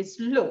pressure is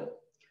low.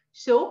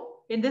 So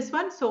in this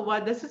one, so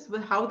what this is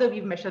how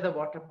we measure the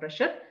water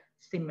pressure.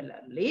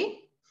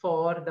 Similarly,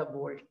 for the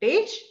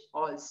voltage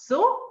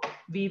also,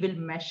 we will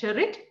measure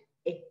it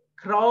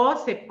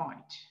across a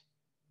point.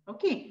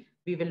 Okay.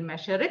 We will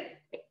measure it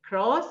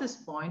across this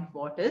point.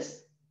 What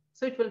is,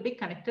 so it will be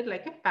connected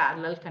like a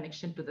parallel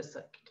connection to the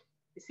circuit.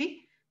 You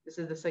see, this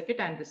is the circuit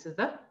and this is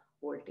the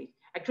voltage.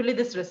 Actually,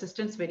 this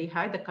resistance very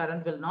high, the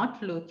current will not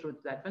flow through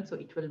that one. So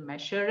it will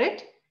measure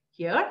it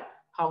here.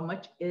 How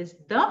much is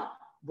the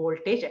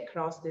voltage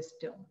across this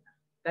terminal?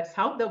 That's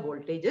how the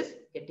voltage is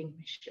getting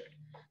measured.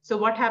 So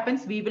what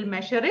happens? We will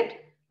measure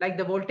it like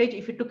the voltage.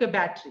 If you took a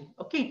battery,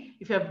 okay,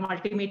 if you have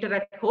multimeter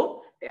at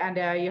home and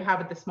you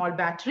have the small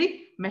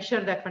battery,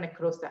 measure that one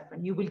across that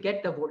one. You will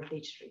get the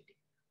voltage reading,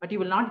 but you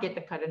will not get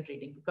the current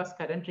reading because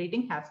current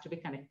reading has to be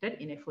connected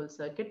in a full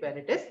circuit where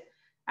it is,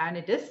 and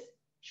it is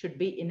should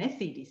be in a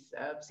series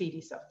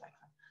of that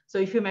one. So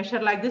if you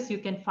measure like this, you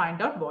can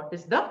find out what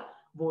is the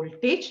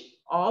voltage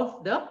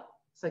of the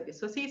circuit.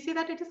 So see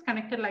that it is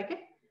connected like a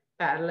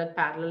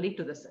parallelly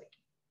to the circuit,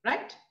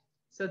 right?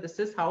 So this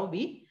is how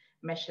we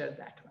measure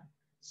that one.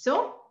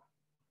 So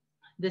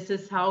this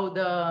is how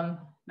the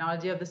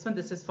analogy of this one.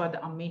 This is for the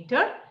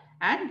ammeter,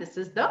 and this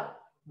is the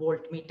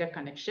voltmeter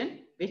connection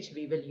which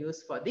we will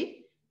use for the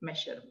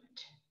measurement.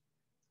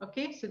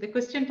 Okay, so the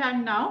question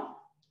time now.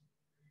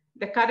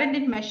 The current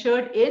is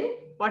measured in,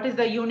 what is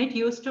the unit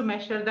used to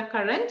measure the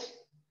current?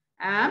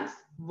 Amps,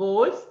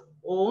 volts,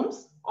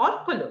 ohms,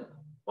 or coulomb.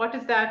 What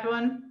is that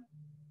one?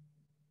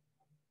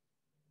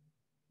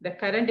 The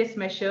current is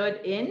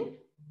measured in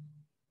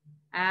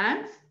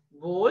amps,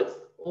 volts,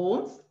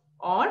 ohms,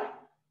 or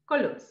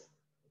coulombs.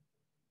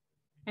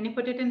 Can you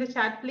put it in the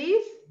chat,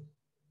 please?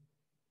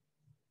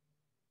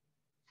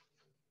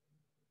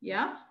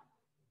 Yeah.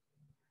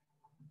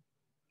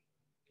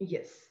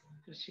 Yes.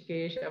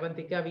 Rishikesh,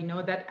 Avantika, we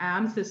know that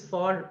amps is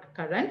for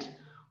current,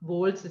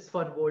 volts is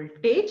for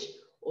voltage,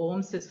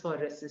 ohms is for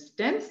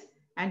resistance,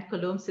 and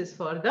coulombs is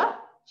for the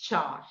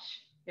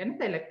charge. You know,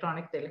 the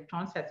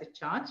electrons has a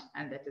charge,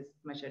 and that is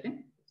measured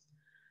in.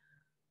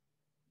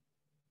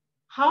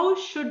 How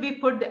should we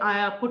put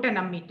an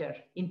ammeter?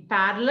 In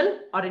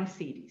parallel or in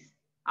series?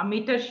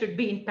 Ammeter should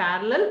be in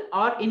parallel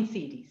or in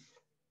series.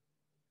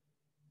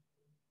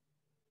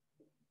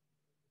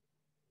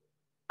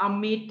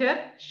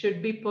 Ammeter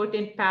should be put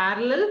in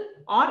parallel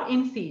or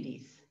in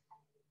series.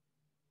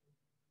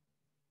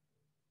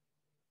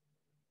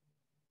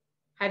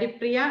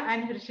 Haripriya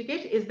and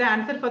Hrishikesh, is the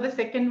answer for the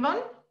second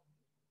one?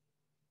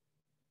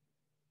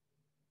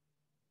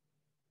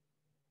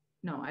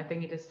 No, I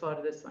think it is for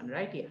this one,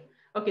 right here.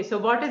 Okay, so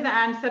what is the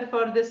answer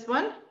for this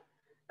one?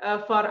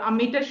 For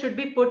ammeter should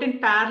be put in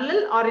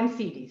parallel or in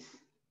series?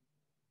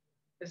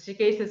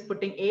 Hrishikesh is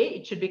putting A,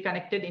 it should be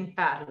connected in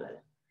parallel.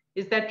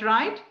 Is that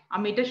right?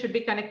 Ammeter should be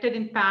connected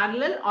in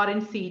parallel or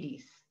in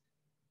series?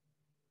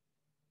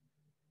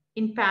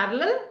 In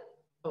parallel?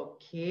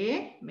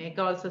 Okay, Megha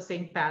also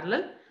saying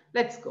parallel.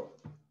 Let's go.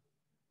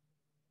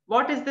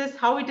 What is this?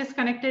 How it is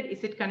connected?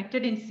 Is it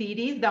connected in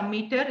series? The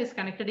ammeter is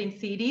connected in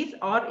series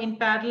or in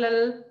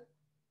parallel?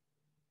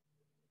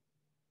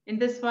 In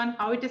this one,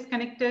 how it is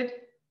connected?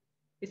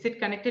 Is it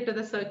connected to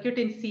the circuit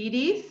in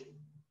series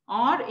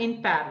or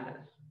in parallel?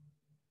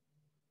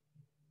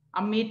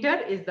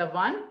 Ammeter is the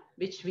one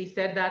which we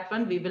said that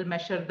one we will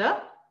measure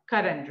the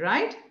current,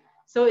 right?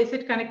 So is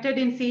it connected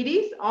in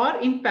series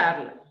or in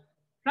parallel,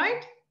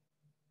 right?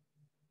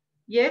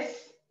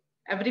 Yes,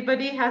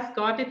 everybody has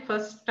got it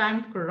first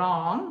time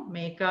wrong.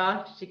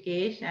 Megha,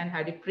 Shikesh and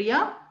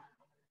Haripriya,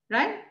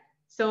 right?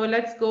 So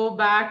let's go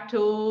back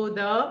to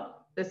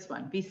this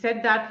one. We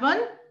said that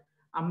one,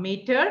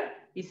 ammeter,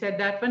 we said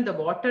that one, the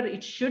water,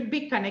 it should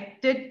be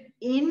connected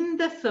in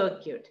the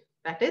circuit.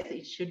 That is,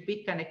 it should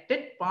be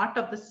connected part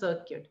of the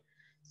circuit.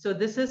 So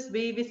this is,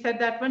 we said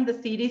that one,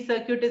 the series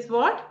circuit is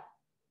what?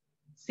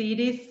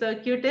 Series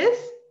circuit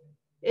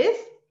is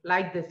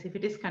like this. If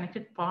it is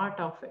connected part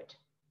of it.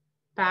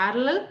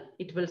 Parallel,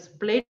 it will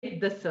split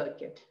the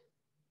circuit,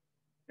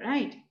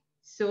 right?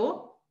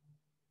 So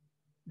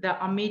the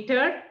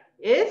ammeter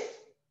is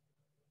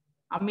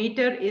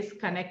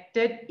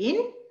connected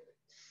in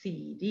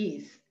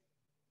series.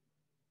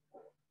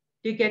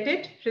 Do you get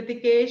it?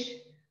 Hrithikesh,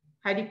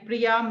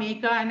 Haripriya,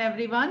 Megha and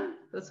everyone?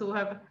 Those who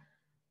have,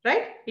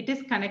 right? It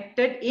is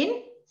connected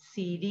in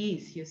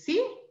series. You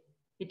see,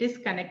 it is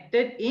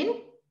connected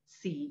in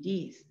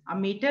series. A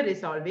meter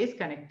is always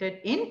connected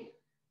in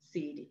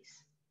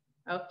series.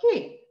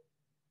 Okay.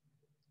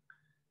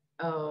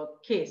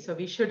 Okay, so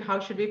we should, how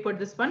should we put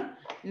this one?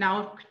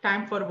 Now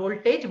time for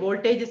voltage.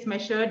 Voltage is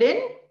measured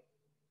in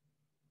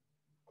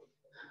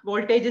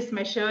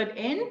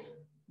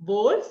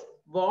volts,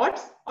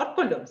 watts, or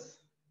coulombs.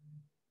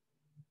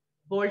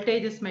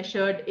 Voltage is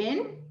measured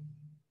in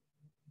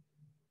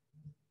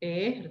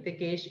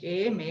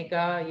Hrithikesh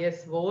mega,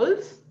 yes,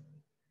 volts.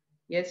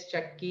 Yes,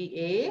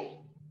 Chakki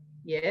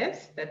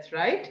yes, that's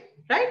right,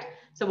 right?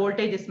 So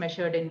voltage is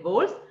measured in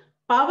volts.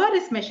 Power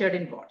is measured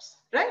in watts,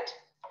 right?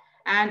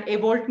 And a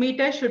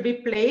voltmeter should be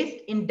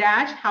placed in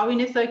dash, how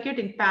in a circuit?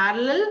 In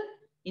parallel,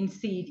 in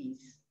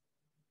series.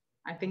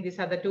 I think these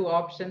are the two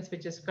options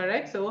which is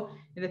correct. So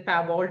the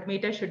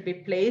voltmeter should be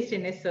placed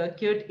in a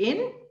circuit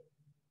in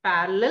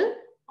parallel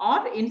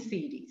or in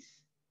series.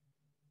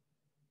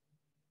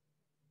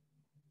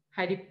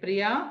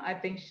 Haripriya, I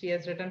think she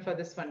has written for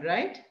this one,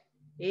 right?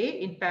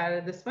 A in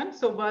parallel, this one.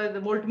 So the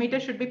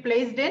voltmeter should be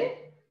placed in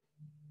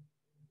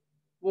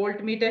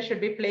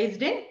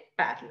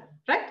parallel,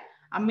 right?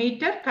 A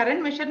meter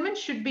current measurement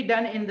should be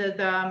done in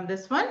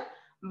this one,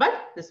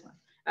 but this one.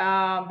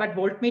 But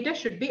voltmeter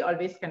should be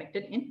always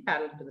connected in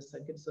parallel to the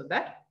circuit, so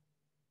that.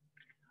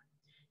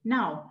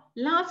 Now,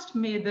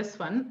 this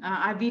one,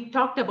 we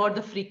talked about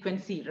the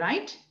frequency,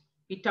 right?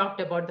 We talked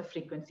about the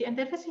frequency, and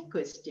there was a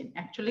question.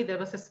 Actually, there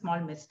was a small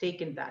mistake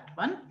in that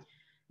one.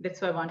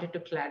 That's why I wanted to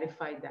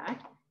clarify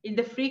that. In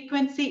the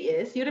frequency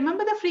is, you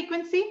remember the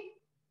frequency?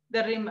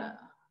 The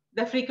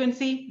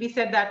frequency, we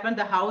said that one,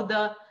 how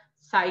the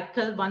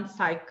cycle, one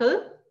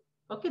cycle,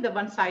 okay, the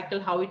one cycle,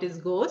 how it is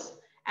goes,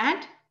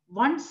 and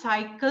one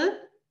cycle,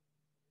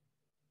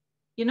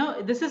 you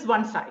know, this is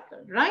one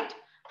cycle, right?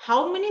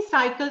 How many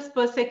cycles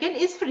per second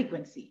is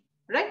frequency,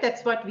 right?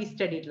 That's what we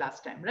studied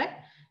last time, right?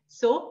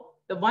 So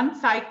the one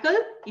cycle,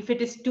 if it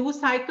is 2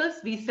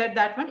 cycles, we said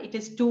that one, it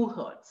is 2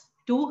 hertz.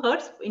 2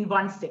 hertz in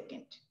 1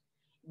 second.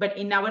 But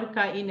in our,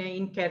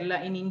 in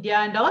Kerala, in India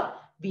and all,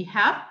 we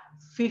have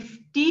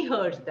 50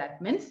 hertz.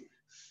 That means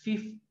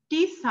 50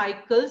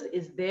 cycles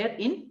is there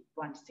in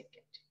 1 second,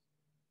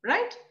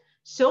 right?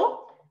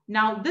 So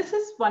now this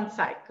is 1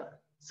 cycle.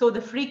 So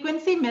the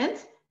frequency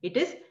means it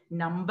is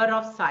number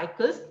of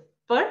cycles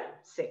per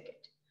second.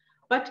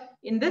 But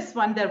in this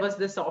one, there was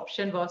this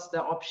option, was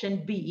the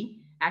option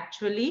B.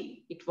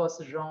 Actually, it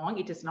was wrong.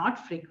 It is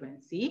not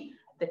frequency.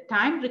 The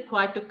time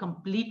required to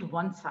complete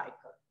 1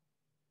 cycle.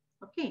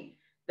 Okay.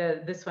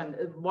 This one,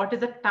 what is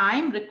the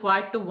time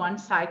required to 1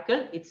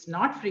 cycle? It's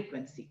not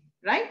frequency,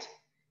 right?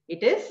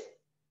 It is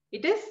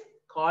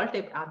called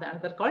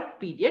another called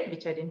period,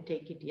 which I didn't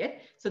take it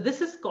yet. So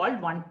this is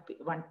called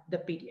the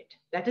period.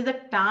 That is the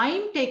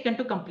time taken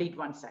to complete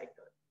 1 cycle.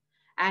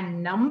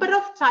 And number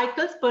of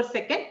cycles per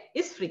second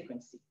is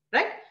frequency,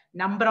 right?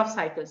 Number of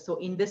cycles. So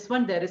in this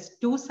one, there is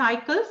 2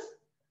 cycles.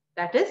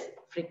 That is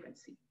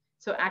frequency.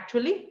 So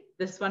actually,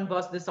 this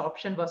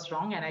option was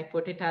wrong, and I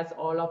put it as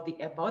all of the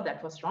above.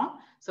 That was wrong.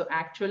 So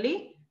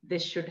actually,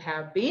 this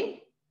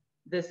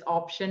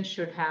option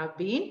should have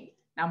been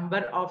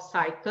number of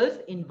cycles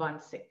in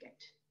 1 second.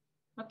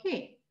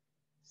 Okay.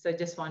 So I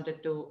just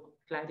wanted to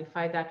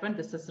clarify that one.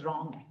 This is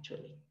wrong,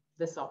 actually.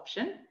 This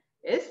option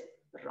is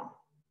wrong.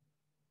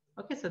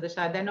 Okay, so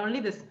then only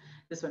this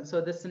one.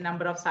 So this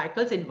number of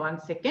cycles in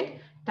 1 second.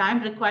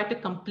 Time required to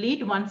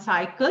complete 1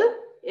 cycle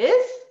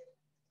is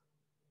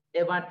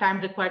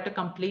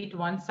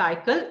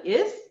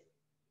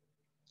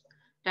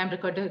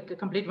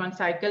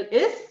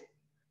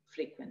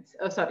frequency.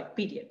 Oh, sorry,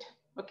 period.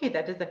 Okay,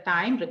 that is the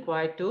time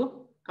required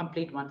to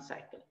complete 1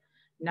 cycle.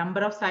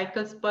 Number of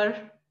cycles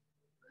per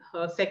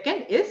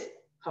second is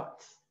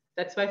hertz.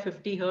 That's why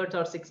 50 hertz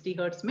or 60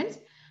 hertz means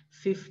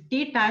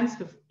 50 times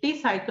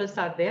 50 cycles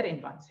are there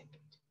in 1 second.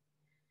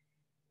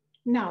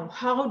 Now,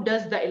 how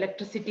does the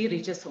electricity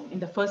reaches home? In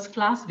the first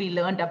class, we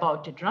learned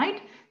about it,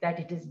 right? That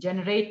it is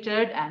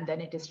generated and then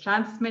it is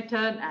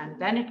transmitted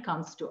and then it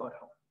comes to our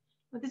home.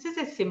 Now, this is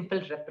a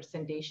simple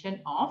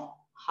representation of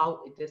how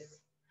it is.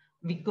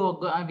 We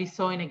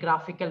saw in a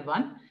graphical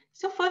one.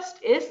 So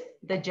first is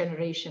the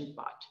generation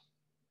part,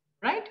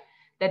 right?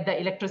 That the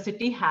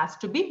electricity has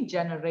to be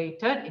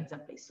generated in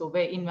some place. So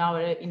where in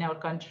our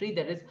country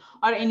there is,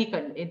 or any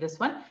country, in this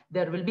one,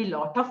 there will be a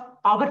lot of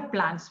power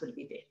plants will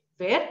be there,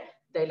 where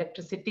the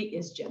electricity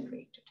is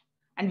generated.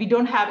 And we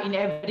don't have in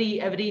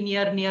every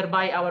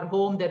nearby our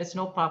home, there is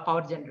no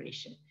power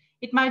generation.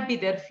 It might be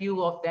there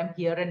few of them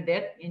here and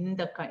there in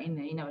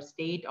our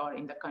state or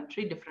in the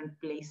country, different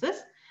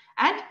places,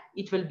 and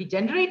it will be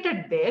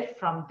generated there.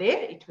 From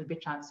there, it will be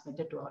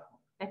transmitted to our home.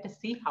 Let us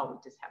see how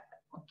it is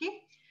happening. Okay,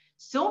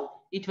 so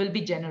it will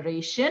be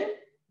generation.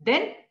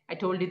 Then I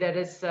told you there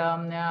is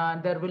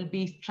there will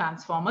be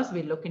transformers.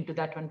 We'll look into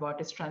that one.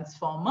 What is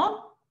transformer?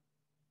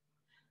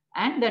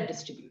 And the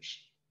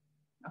distribution.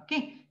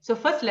 Okay, so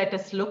first let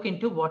us look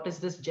into what is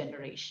this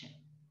generation.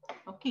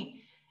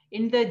 Okay,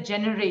 in the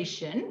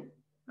generation,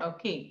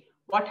 okay,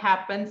 what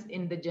happens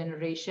in the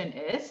generation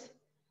is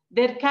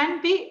there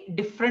can be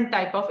different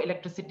type of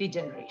electricity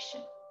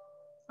generation.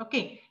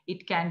 Okay,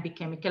 it can be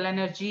chemical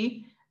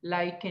energy,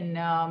 like in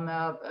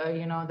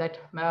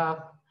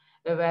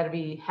where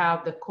we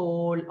have the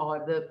coal or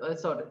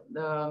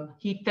the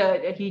heat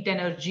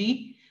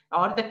energy,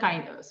 or the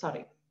kind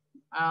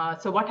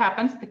so what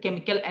happens, the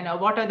chemical, and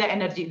what are the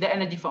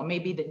energy form,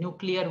 maybe the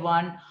nuclear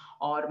one,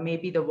 or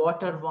maybe the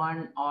water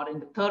one, or in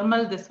the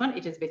thermal, this one,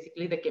 it is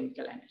basically the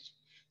chemical energy.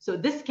 So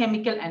this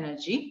chemical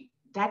energy,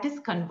 that is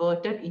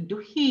converted into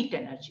heat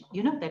energy,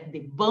 that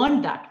they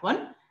burn that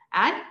one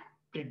and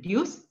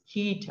produce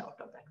heat out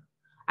of that.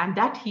 And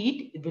that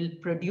heat will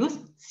produce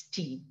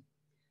steam.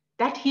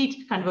 That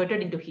heat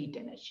converted into heat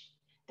energy.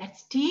 That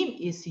steam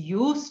is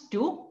used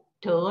to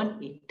turn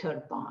a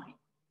turbine.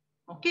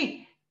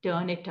 Okay,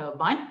 turn a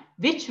turbine,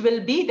 which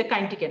will be the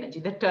kinetic energy.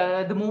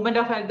 The movement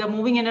of the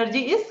moving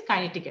energy is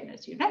kinetic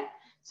energy, right?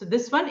 So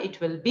this one,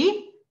 it will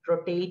be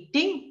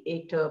rotating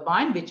a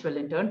turbine, which will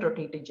in turn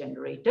rotate a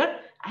generator,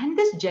 and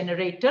this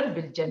generator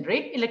will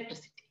generate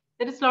electricity.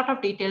 There is a lot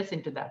of details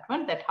into that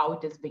one, that how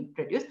it is being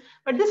produced,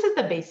 but this is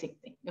the basic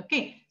thing.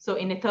 Okay, so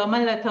in a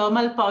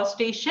thermal power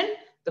station,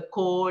 the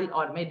coal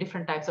or many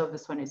different types of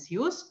this one is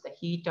used. The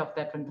heat of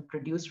that one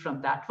produced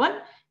from that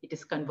one, it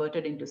is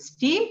converted into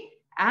steam,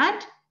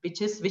 and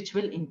which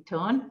will in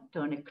turn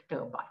turn a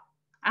turbine,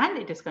 and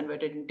it is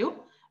converted into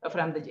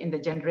in the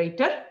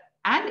generator,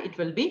 and it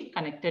will be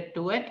connected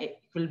to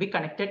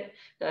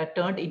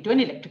turned into an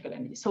electrical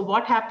energy. So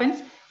what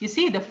happens? You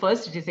see, the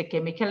first, it is a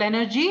chemical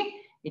energy.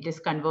 It is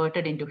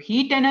converted into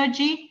heat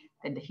energy.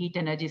 Then the heat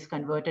energy is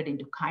converted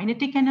into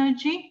kinetic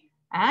energy,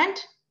 and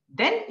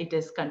then it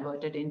is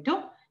converted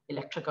into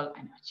electrical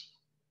energy.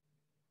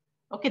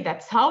 Okay,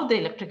 that's how the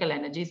electrical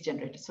energy is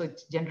generated. So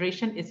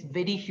generation is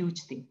very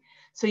huge thing.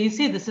 So you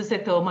see, this is a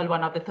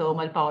one of the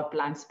thermal power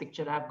plants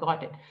picture. I've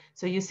got it.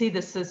 So you see,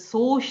 this is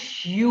so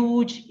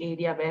huge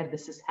area where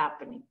this is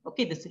happening.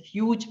 Okay, this is a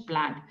huge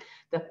plant.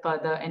 The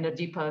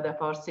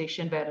power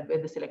station where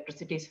this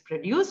electricity is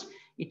produced,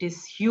 it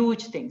is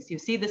huge things. You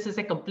see, this is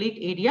a complete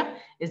area,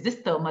 is this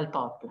thermal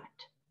power plant.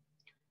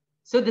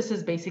 So this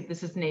is basic,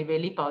 this is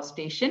Neyveli power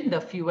station.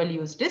 The fuel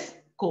used is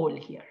coal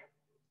here.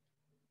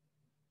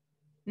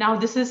 Now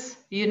this is,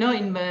 in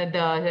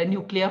the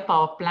nuclear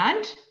power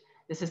plant.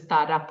 This is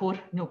Tarapur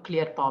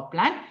nuclear power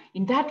plant.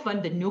 In that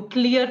one, the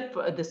nuclear,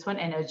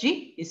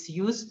 energy is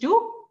used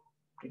to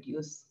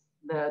produce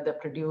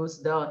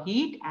the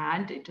heat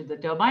and into the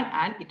turbine,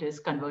 and it is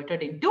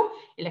converted into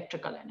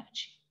electrical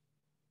energy.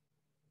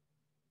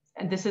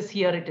 And this is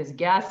here, it is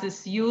gas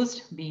is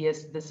used.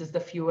 This is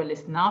the fuel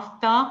is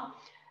naphtha.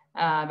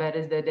 Where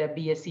is the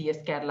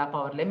BSES Kerala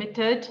Power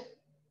Limited.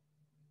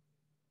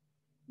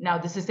 Now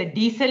this is a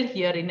diesel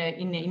here in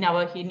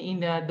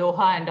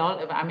Doha and all,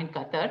 I'm in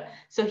Qatar.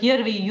 So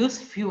here we use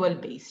fuel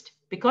based,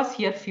 because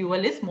here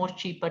fuel is more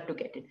cheaper to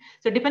get it.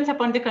 So it depends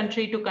upon the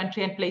country to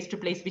country and place to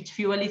place, which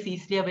fuel is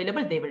easily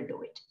available, they will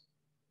do it.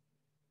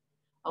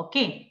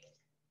 Okay.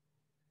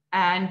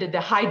 And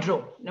the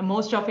hydro,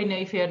 most of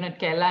if you're in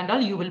Kerala and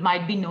all, you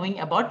might be knowing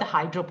about the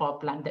hydro power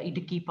plant, the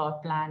Idukki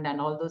power plant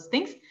and all those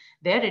things.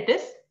 There it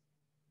is,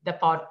 the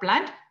power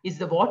plant is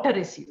the water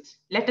is used.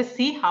 Let us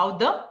see how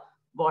the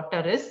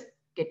water is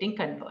getting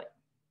converted.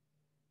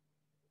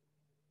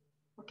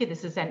 Okay,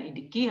 this is an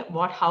Idukki,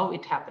 how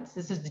it happens.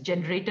 This is the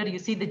generator. You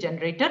see the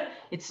generator,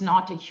 it's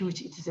not a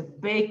huge, it is a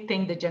big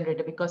thing, the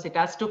generator, because it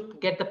has to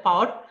get the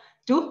power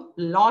to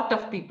a lot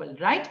of people,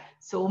 right?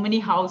 So many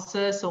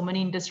houses, so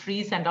many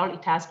industries and all,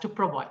 it has to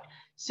provide.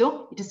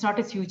 So it is not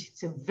as huge,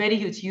 it's a very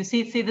huge. You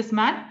see this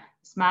man?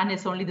 This man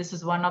is only, this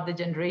is one of the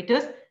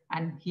generators,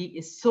 and he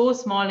is so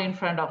small in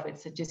front of it.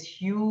 Such a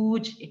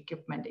huge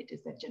equipment, it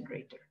is the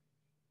generator.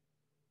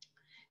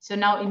 So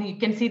now you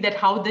can see that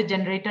how the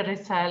generator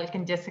is, I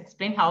can just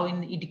explain how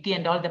in Idukki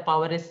and all the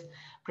power is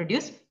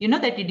produced. You know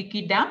that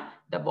Idukki dam,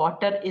 the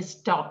water is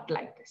stocked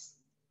like this.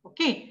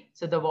 Okay,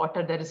 so the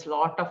water, there is a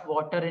lot of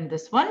water in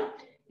this one.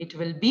 It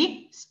will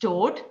be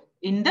stored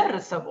in the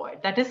reservoir.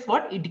 That is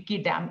what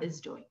Idukki dam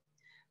is doing.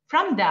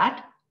 From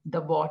that,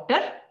 the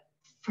water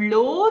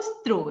flows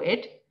through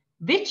it,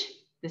 which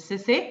this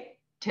is a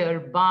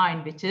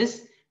turbine,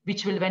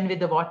 which will, when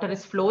the water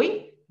is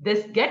flowing,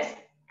 this gets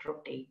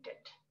rotated.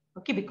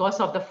 Okay, because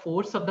of the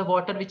force of the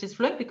water which is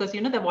flowing, because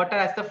the water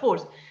has the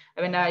force.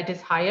 When it is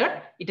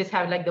higher, it is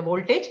having like the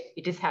voltage,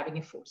 it is having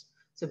a force.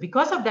 So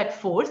because of that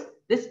force,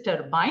 this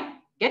turbine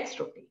gets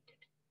rotated.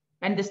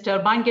 When this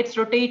turbine gets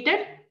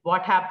rotated,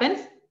 what happens?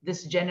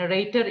 This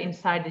generator,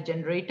 inside the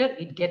generator,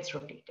 it gets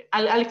rotated.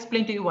 I'll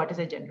explain to you what is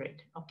a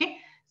generator. Okay,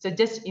 so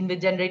just in the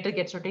generator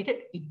gets rotated,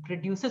 it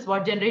produces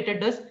what generator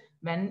does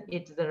when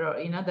it's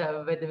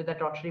with the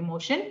rotary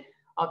motion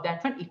of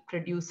that one, it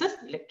produces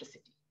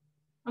electricity.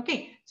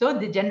 Okay, so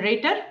the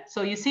generator,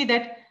 so you see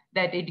that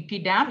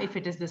Idukki dam, if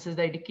this is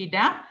the Idukki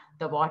dam,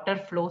 the water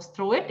flows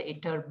through it, a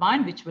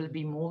turbine which will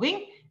be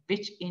moving,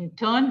 which in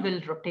turn will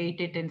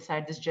rotate it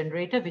inside this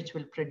generator, which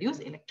will produce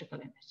electrical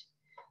energy.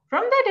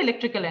 From that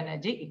electrical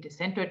energy, it is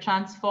sent to a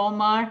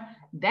transformer.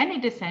 Then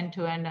it is sent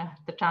to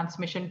the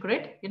transmission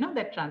grid, you know,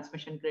 that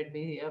transmission grid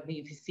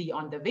we see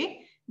on the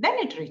way, then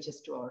it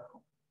reaches to our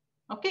home.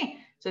 Okay,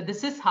 so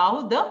this is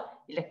how the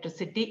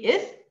electricity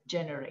is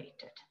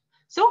generated.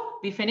 So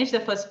we finished the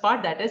first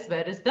part, that is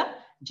where is the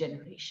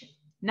generation.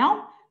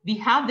 Now we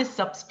have this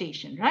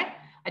substation, right?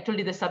 I told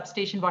you the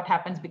substation, what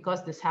happens,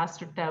 because this has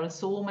to travel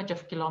so much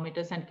of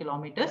kilometers and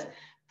kilometers.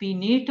 We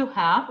need to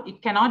have,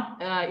 it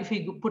cannot, if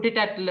we put it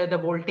at the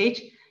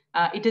voltage,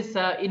 it is,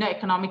 you know,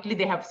 economically,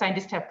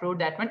 scientists have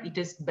proved that one, it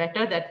is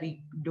better that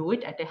we do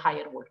it at a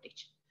higher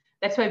voltage.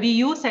 That's why we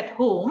use at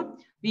home,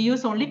 we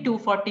use only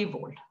 240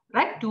 volt,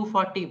 right?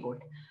 240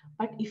 volt.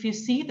 But if you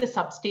see the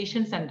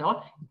substations and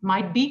all, it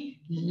might be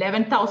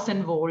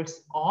 11,000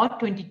 volts or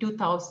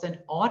 22,000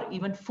 or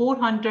even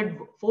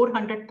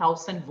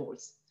 400,000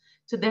 volts.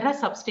 So there are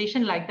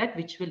substations like that,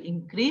 which will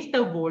increase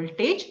the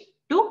voltage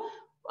to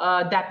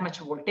that much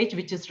voltage,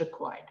 which is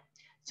required.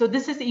 So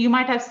this is, you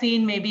might have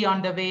seen maybe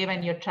on the way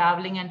when you're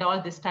traveling and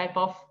all this type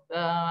of,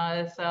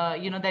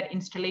 you know, that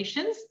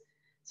installations.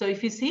 So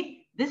if you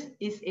see, this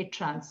is a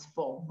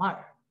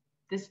transformer.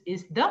 This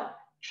is the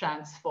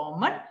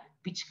transformer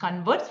which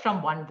converts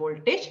from one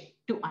voltage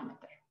to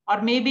another.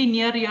 Or maybe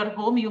near your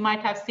home, you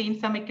might have seen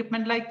some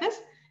equipment like this.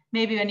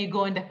 Maybe when you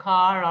go in the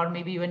car or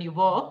maybe when you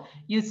walk,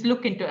 you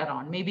look into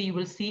around, maybe you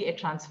will see a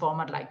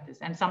transformer like this.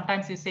 And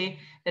sometimes you say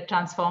the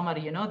transformer,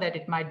 you know, that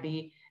it might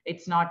be,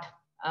 it's not,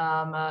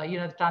 you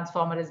know, the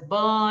transformer is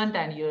burnt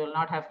and you will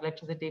not have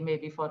electricity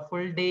maybe for a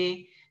full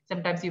day.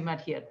 Sometimes you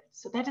might hear.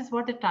 So that is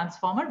what a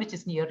transformer, which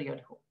is near your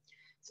home.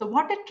 So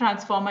what a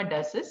transformer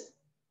does is,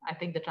 I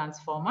think the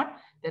transformer,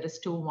 there is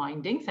two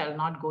windings. I will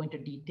not go into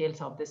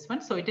details of this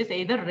one. So it is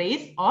either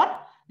raise or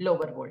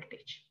lower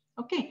voltage.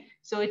 Okay,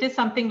 so it is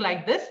something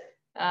like this.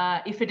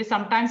 If it is,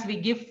 sometimes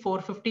we give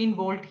 415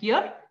 volt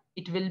here,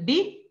 it will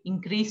be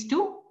increased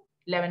to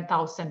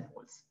 11,000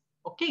 volts.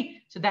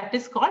 Okay, so that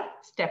is called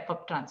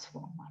step-up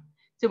transformer.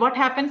 So what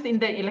happens in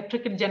the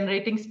electrical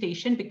generating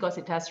station, because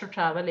it has to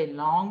travel a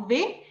long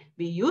way,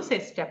 we use a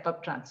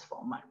step-up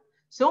transformer.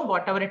 So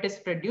whatever it is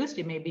produced,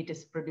 maybe it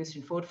is produced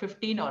in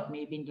 415 or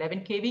maybe in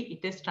 11 kV,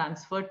 it is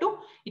transferred to,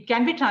 it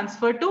can be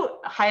transferred to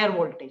higher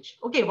voltage.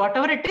 Okay,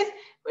 whatever it is,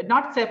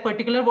 not say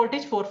particular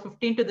voltage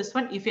 415 to this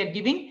one. If you are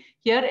giving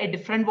here a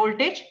different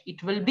voltage,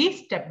 it will be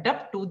stepped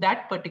up to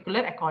that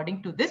particular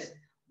according to this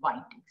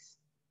windings.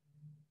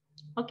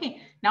 Okay,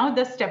 now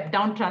the step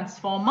down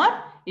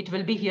transformer, it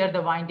will be here,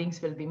 the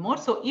windings will be more.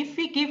 So if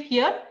we give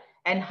here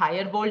and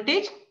higher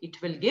voltage,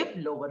 it will give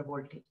lower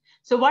voltage.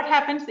 So what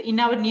happens in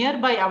our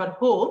nearby our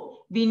home,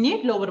 we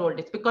need lower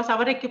voltage because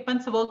our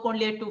equipments work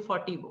only at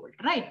 240 volt,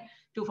 right?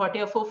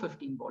 240 or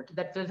 415 volt,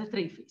 that is a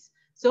three phase.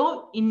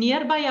 So in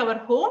nearby our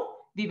home,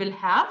 we will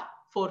have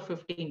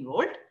 415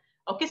 volt.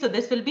 Okay, so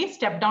this will be a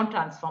step down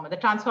transformer. The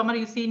transformer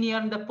you see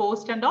near the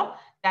post and all,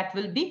 that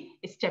will be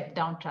a step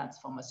down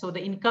transformer. So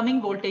the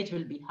incoming voltage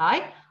will be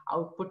high,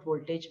 output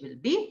voltage will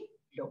be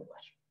lower.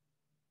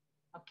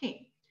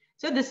 Okay,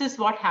 so this is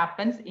what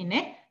happens in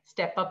a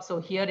step up. So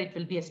here it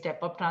will be a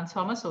step up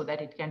transformer so that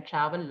it can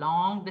travel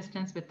long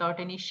distance without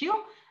any issue.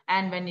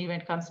 And when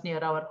it comes near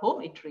our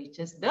home, it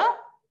reaches the,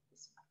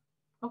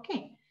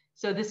 okay,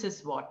 so this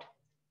is what,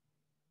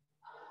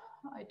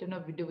 I don't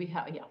know, do we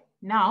have, yeah.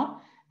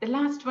 Now, the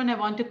last one I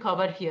want to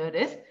cover here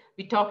is,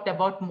 we talked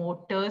about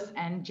motors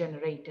and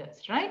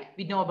generators, right?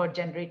 We know about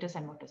generators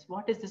and motors.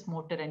 What is this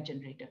motor and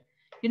generator?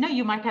 You know,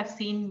 you might have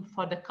seen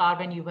for the car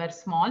when you were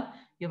small,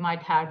 you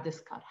might have this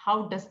car.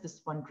 How does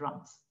this one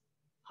runs?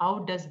 How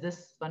does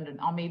this one run?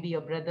 Or maybe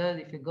your brother,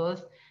 if your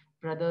girls,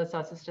 brothers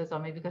or sisters, or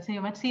maybe because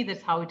you might see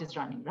this, how it is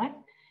running, right?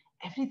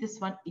 This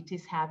one, it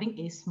is having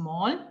a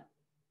small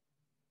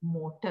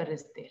motor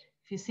is there.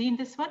 If you see in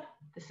this one,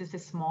 this is a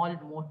small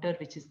motor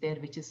which is there,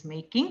 which is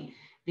making,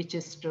 which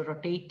is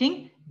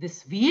rotating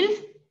this wheels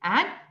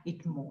and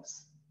it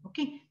moves.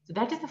 Okay, so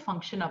that is the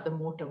function of the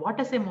motor. What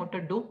does a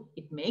motor do?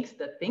 It makes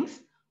the things,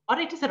 or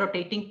it is a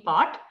rotating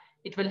part.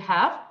 It will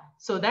have,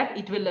 so that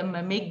it will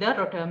make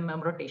the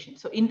rotation.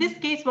 So in this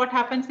case, what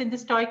happens in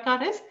this toy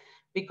car is,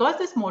 because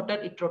this motor,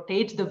 it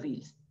rotates the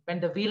wheels. When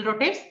the wheel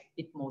rotates,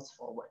 it moves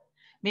forward.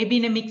 Maybe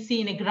in a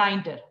mixie, in a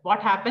grinder,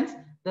 what happens?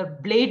 The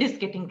blade is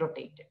getting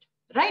rotated,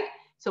 right?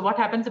 So what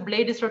happens? The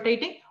blade is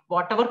rotating.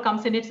 Whatever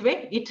comes in its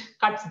way, it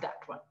cuts that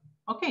one.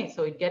 Okay,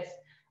 so it gets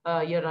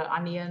your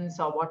onions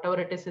or whatever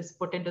it is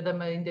put into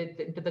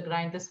the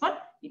grind. This one,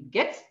 it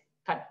gets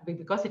cut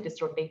because it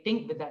is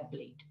rotating with that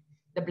blade.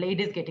 The blade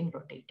is getting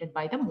rotated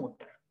by the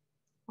motor.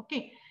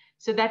 Okay,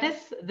 so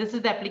this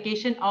is the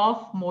application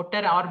of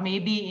motor, or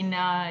maybe in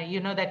you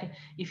know, that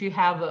if you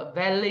have a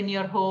well in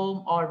your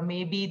home, or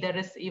maybe there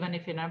is, even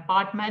if in an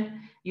apartment,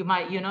 you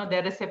might, you know,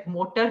 there is a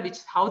motor which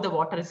how the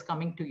water is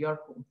coming to your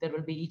home. There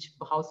will be, each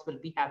house will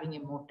be having a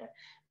motor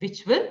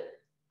which will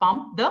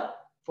pump the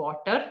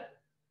water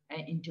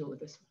into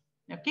this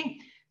one. Okay,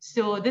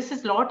 So this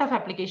is a lot of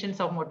applications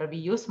of motor. We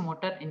use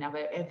motor in our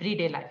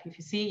everyday life. If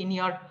you see in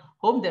your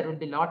home, there will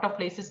be a lot of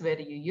places where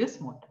you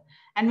use motor.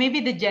 And maybe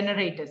the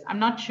generators. I'm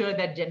not sure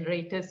that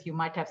generators you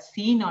might have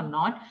seen or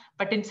not,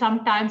 but in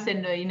sometimes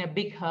in a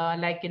big,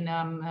 like in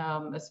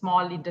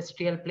small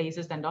industrial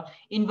places and all,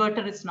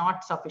 inverter is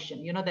not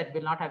sufficient. You know, that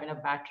will not have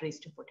enough batteries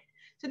to put it.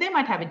 So they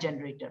might have a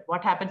generator.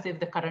 What happens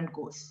if the current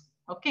goes?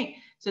 Okay,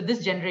 so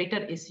this generator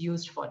is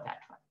used for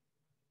that one.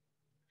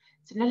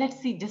 So now let's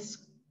see,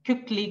 just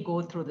quickly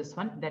go through this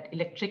one, that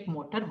electric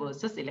motor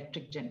versus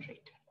electric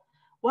generator.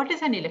 What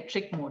is an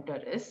electric motor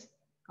is,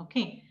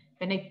 okay,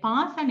 when I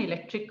pass an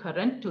electric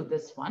current to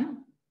this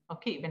one,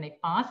 okay, when I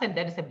pass, and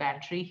there is a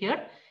battery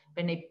here,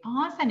 when I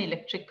pass an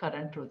electric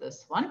current to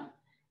this one,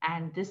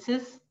 and this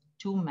is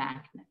two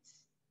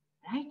magnets,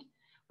 right?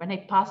 When I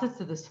pass it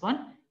to this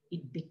one,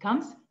 it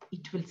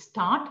will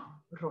start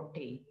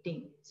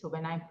rotating. So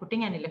when I'm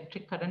putting an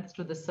electric current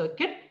to the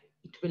circuit,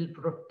 it will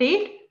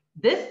rotate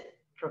this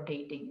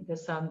rotating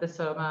this you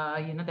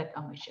know, that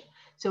measure.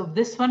 So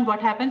this one,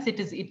 what happens,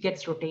 it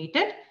gets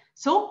rotated.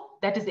 So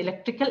that is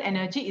electrical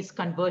energy is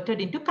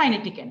converted into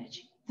kinetic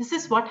energy. This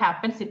is what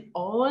happens in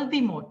all the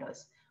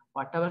motors,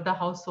 whatever the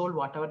household,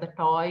 whatever the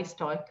toy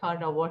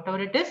car or whatever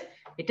it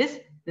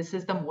is, this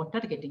is the motor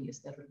getting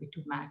used. There will be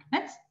two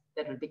magnets,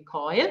 there will be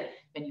coil.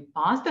 When you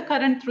pass the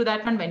current through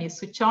that one, when you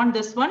switch on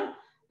this one,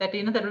 that,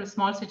 you know, there will be a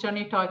small switch on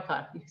your toy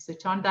car. If you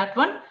switch on that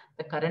one,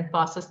 the current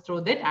passes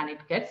through that and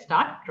it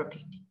start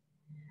rotating.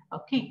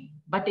 Okay,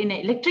 but in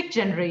an electric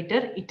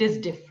generator, it is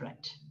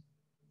different.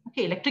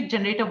 Okay, electric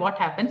generator, what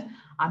happens?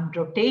 I'm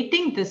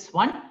rotating this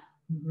one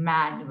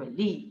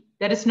manually.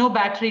 There is no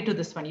battery to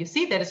this one. You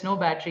see, there is no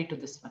battery to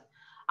this one.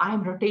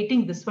 I'm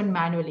rotating this one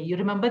manually. You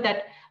remember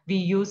that we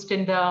used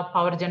in the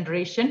power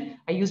generation,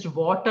 I used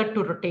water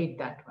to rotate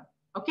that one.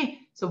 Okay,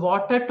 so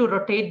water to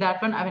rotate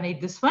that one, when I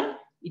this one,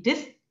 it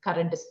is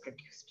current is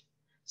produced.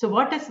 So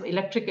what is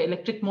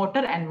electric motor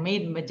and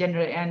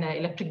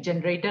electric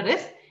generator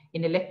is,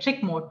 in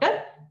electric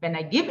motor, when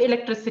I give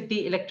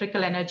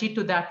electrical energy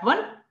to that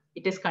one,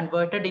 it is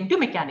converted into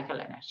mechanical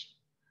energy.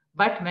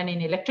 But when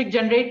in electric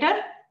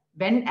generator,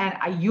 when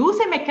I use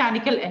a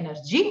mechanical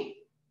energy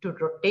to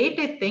rotate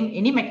a thing,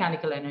 any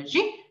mechanical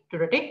energy to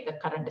rotate, the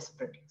current is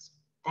produced.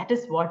 That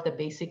is what the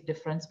basic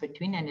difference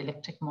between an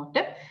electric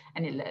motor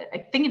and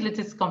I think it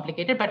is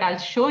complicated, but I'll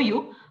show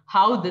you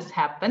how this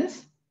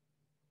happens.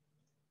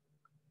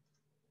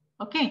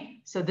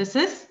 Okay, so this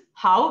is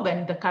how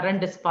when the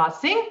current is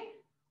passing,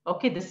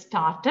 okay, this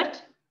start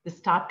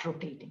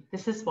rotating.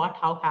 This is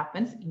how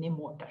happens in a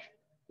motor.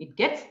 It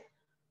gets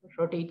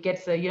rotate,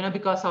 you know,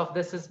 because of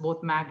this is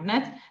both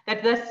magnets.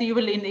 That's you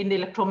will in the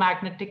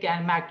electromagnetic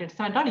and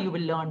magnetism and all, you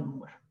will learn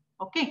more.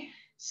 Okay,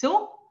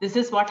 so this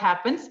is what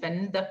happens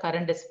when the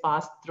current is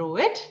passed through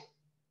it.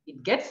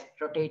 It gets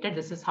rotated.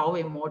 This is how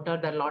a motor,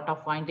 there are a lot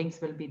of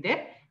windings will be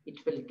there. It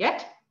will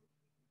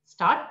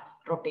start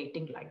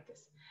rotating like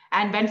this.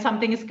 And when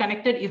something is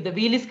connected, if the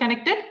wheel is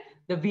connected,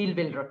 the wheel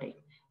will rotate.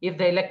 If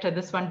the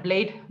this one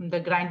blade, the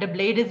grinder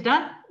blade is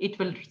done, it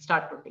will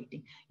start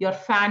rotating. Your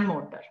fan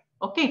motor,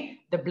 okay,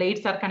 the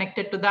blades are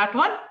connected to that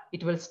one,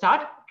 it will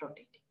start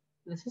rotating.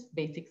 This is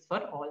basics for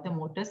all the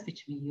motors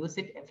which we use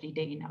it every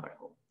day in our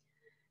home.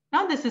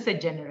 Now this is a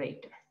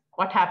generator.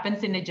 What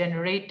happens in a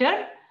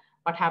generator?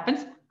 What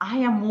happens? I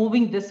am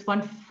moving this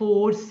one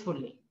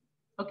forcefully.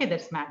 Okay,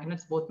 there's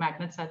magnets, both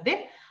magnets are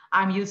there.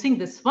 I'm using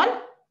this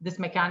one, this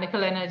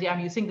mechanical energy,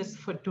 I'm using this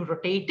to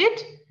rotate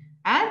it.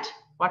 And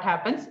what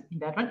happens in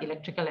that one?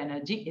 Electrical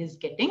energy is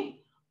getting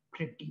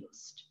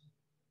produced.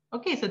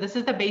 Okay, so this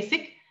is the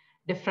basic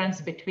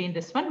difference between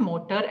this one,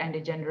 motor and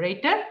a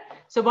generator.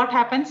 So what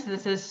happens?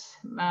 This is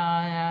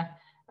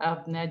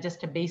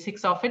just the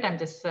basics of it. I'm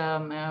just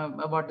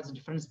what is the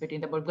difference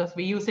between the both, because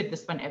we use it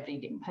this one every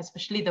day,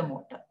 especially the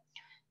motor.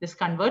 This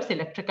converts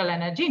electrical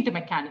energy into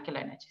mechanical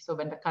energy. So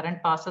when the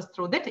current passes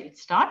through that, it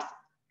starts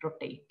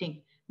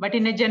rotating. But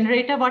in a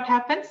generator, what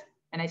happens?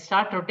 When I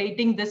start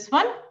rotating this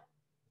one,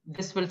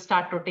 this will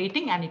start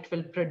rotating and it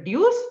will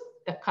produce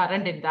the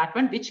current in that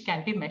one, which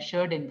can be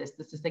measured in this.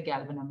 This is the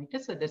galvanometer.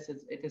 So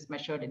it is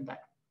measured in that.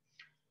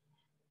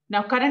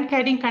 Now current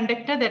carrying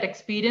conductor that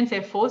experience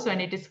a force when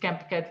it is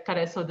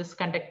so this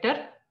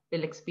conductor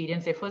will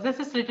experience a force. This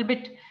is a little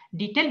bit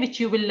detail which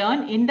you will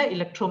learn in the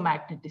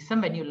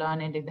electromagnetism when you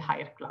learn it in the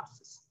higher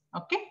classes.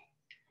 Okay.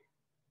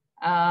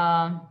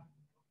 I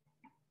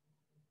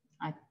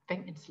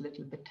think it's a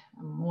little bit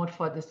more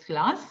for this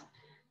class.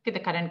 Okay,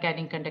 the current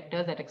carrying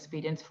conductors that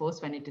experience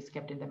force when it is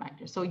kept in the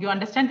magnet. So you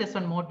understand this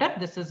one motor,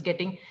 this is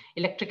getting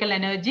electrical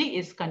energy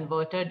is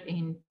converted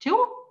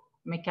into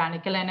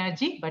mechanical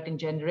energy, but in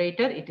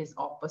generator, it is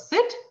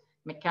opposite.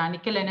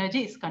 Mechanical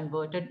energy is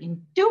converted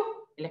into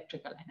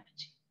electrical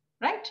energy,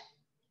 right?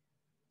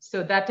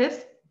 So that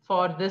is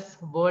for this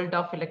world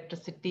of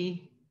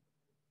electricity,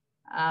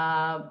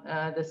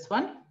 this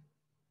one.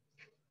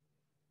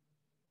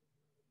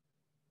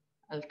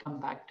 I'll come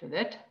back to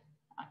that.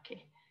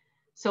 Okay.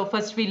 So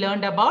first we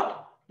learned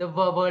about the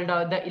world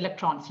or the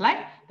electrons, like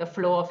the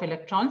flow of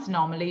electrons.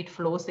 Normally it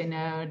flows in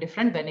a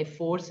different, when a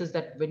force is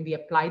that when we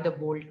apply the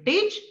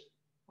voltage,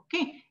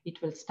 okay,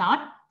 it will start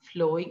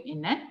flowing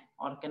in an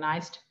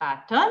organized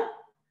pattern,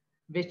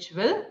 which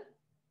will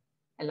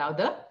allow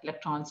the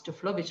electrons to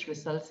flow, which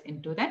results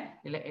into the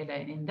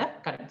in the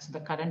current. So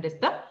the current is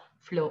the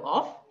flow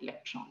of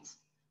electrons.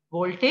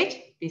 Voltage,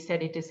 we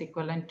said it is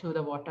equivalent to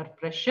the water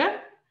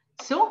pressure.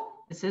 So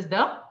this is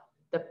the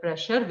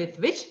pressure with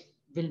which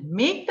will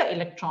make the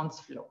electrons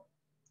flow.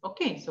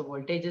 Okay, so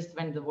voltage is,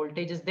 when the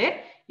voltage is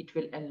there, it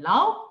will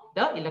allow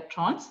the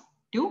electrons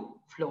to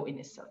flow in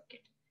a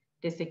circuit.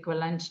 It is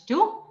equivalent to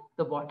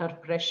the water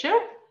pressure.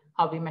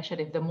 How we measure,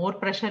 if the more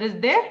pressure is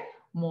there,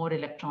 more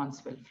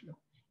electrons will flow.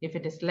 If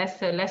it is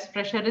less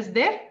pressure is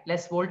there,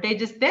 less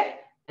voltage is there,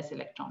 less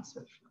electrons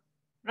will flow,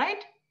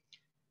 right?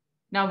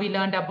 Now we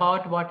learned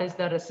about what is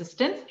the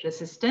resistance.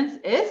 Resistance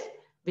is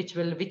which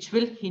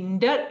will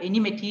hinder any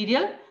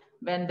material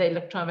when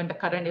the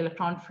current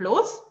electron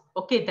flows.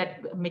 Okay,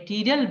 that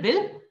material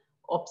will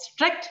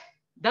obstruct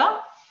the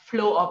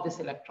flow of this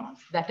electrons.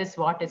 That is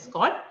what is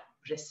called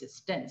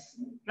resistance,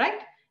 right?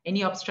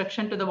 Any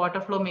obstruction to the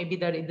water flow, maybe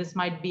that this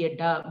might be a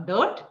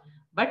dirt,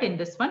 but in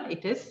this one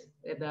it is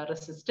the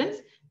resistance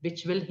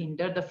which will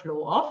hinder the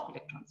flow of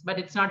electrons. But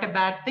it's not a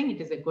bad thing, it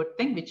is a good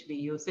thing, which we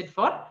use it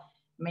for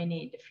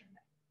many different.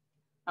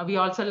 Now we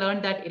also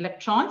learned that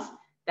electrons,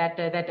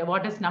 that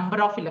what is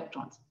number of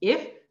electrons?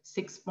 If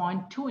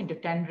 6.2 into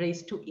 10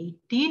 raised to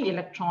 18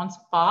 electrons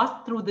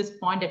pass through this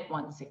point at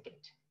 1 second.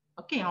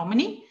 Okay, how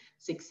many?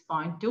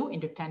 6.2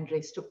 into 10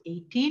 raised to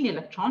 18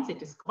 electrons,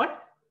 it is called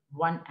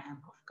 1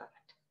 amp of current.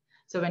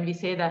 So when we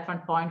say that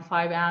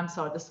 1.5 amps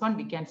or this one,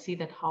 we can see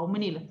that how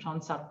many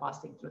electrons are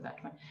passing through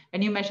that one.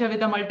 When you measure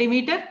with a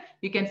multimeter,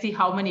 you can see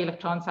how many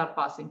electrons are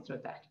passing through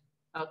that.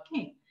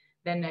 Okay,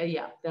 then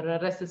yeah, the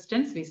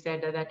resistance, we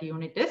said that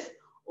unit is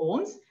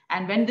ohms.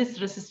 And when this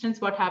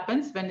resistance, what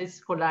happens when it's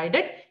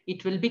collided,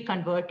 it will be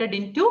converted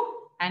into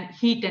an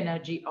heat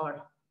energy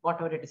or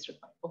whatever it is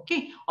required.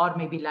 Okay, or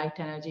maybe light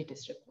energy it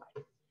is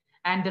required.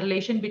 And the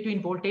relation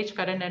between voltage,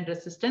 current, and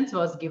resistance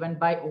was given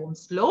by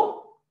Ohm's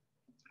law.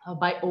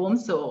 By Ohms,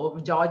 so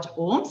George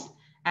Ohms,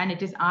 and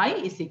it is I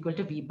is equal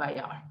to V by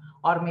R,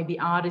 or maybe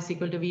R is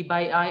equal to V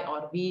by I,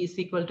 or V is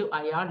equal to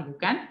IR. You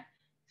can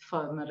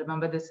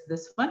remember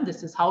this one.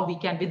 This is how we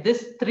can, with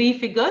this 3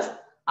 figures,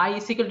 I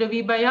is equal to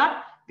V by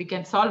R, we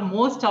can solve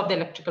most of the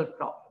electrical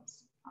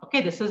problems.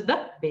 Okay, this is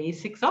the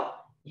basics of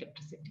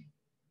electricity,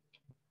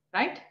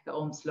 right? The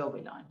Ohm's law, we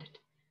learned it.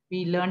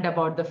 We learned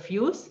about the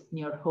fuse. In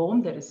your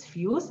home, there is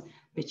fuse,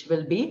 which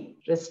will be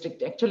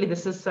restricted. Actually,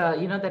 this is,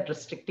 that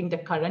restricting the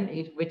current,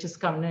 which is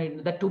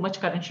coming, that too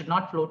much current should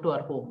not flow to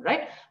our home,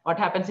 right? What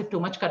happens if too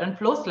much current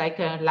flows, like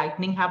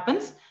lightning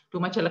happens, too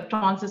much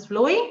electrons is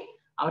flowing,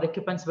 our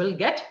equipments will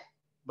get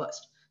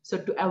burst. So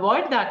to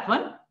avoid that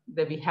one,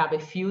 we have a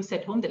fuse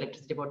at home. The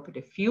electricity board put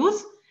a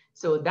fuse,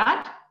 so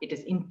that it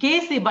is, in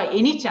case by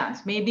any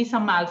chance, maybe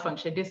some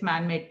malfunction, it is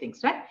man-made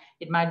things, right?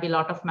 It might be a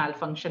lot of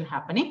malfunction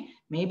happening.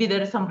 Maybe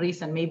there is some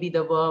reason, maybe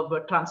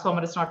the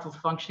transformer is not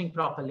functioning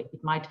properly.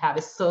 It might have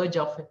a surge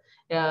of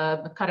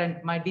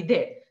current might be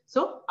there.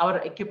 So our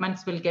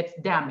equipments will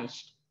get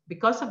damaged.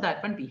 Because of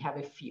that one, we have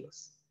a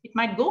fuse. It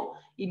might go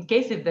in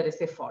case if there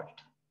is a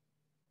fault.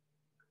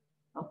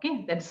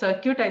 Okay, then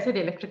circuit, I said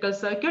electrical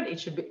circuit, it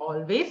should be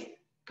always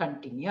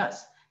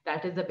continuous.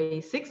 That is the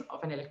basics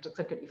of an electric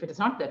circuit. If it is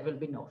not, there will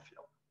be no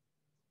flow.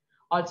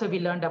 Also, we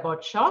learned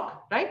about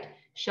shock, right?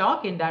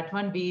 Shock, in that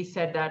one, we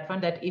said that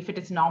one, that if it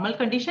is normal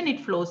condition, it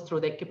flows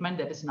through the equipment,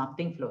 there is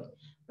nothing flowing.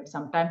 But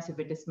sometimes if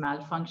it is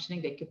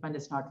malfunctioning, the equipment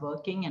is not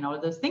working and all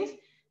those things,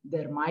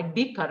 there might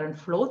be current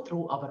flow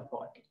through our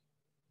body.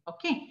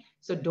 Okay,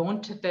 so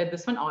don't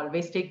this one,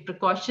 always take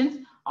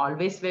precautions,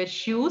 always wear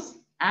shoes,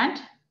 and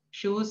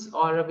shoes,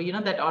 or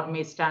that, or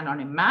may stand on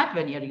a mat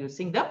when you're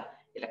using the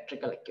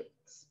electrical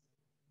equipments,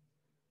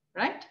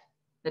 right?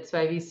 That's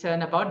why we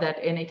learn about that.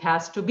 And it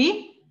has to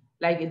be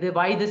like,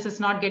 why this is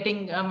not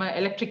getting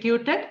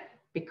electrocuted,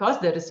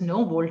 because there is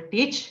no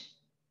voltage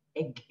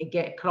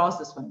across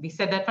this one. We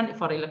said that one,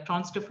 for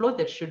electrons to flow,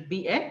 there should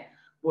be a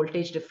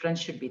voltage difference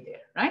should be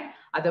there, right?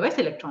 Otherwise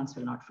electrons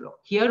will not flow.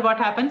 Here what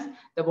happens,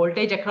 the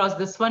voltage across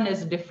this one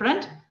is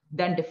different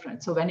than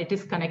different. So when it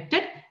is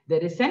connected, there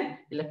is an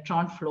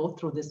electron flow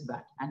through this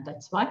bat, and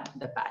that's why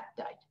the bat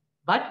died.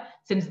 But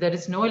since there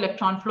is no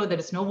electron flow, there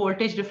is no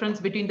voltage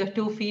difference between the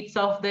 2 feet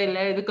of the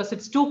layer, because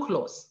it's too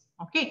close.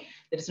 Okay,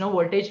 there is no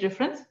voltage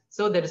difference,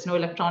 so there is no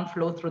electron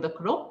flow through the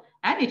crow,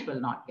 and it will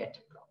not get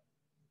a crow,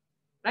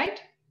 right?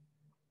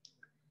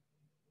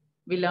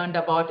 We learned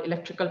about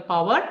electrical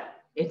power.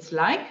 It's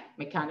like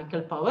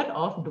mechanical power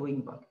of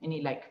doing work,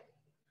 any like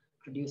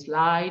produce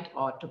light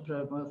or to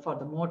for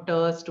the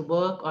motors to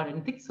work or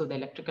anything. So the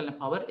electrical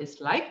power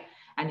is like,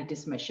 and it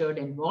is measured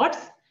in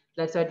watts.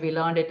 That's what we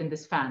learned it in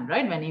this fan,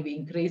 right? When we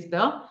increase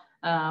the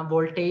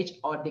voltage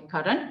or the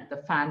current,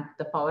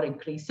 the power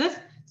increases.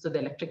 So the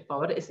electric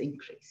power is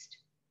increased,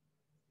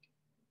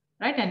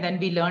 right? And then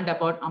we learned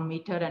about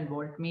ammeter and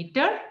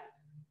voltmeter.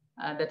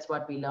 That's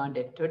what we learned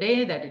it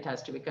today, that it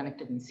has to be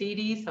connected in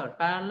series or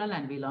parallel,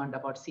 and we learned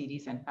about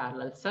series and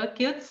parallel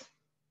circuits,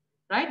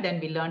 right? Then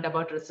we learned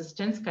about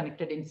resistance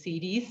connected in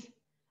series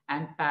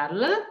and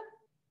parallel,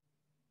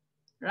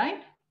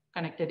 right?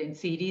 Connected in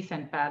series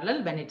and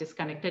parallel. When it is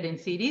connected in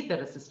series, the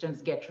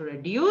resistance gets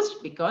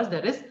reduced because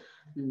there is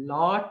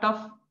lot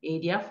of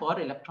area for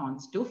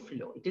electrons to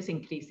flow. It is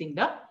increasing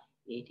the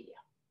area.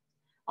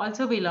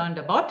 Also, we learned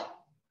about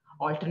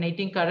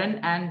alternating current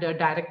and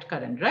direct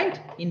current, right?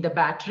 In the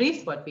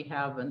batteries, what we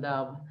have in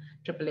the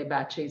AAA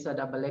batteries or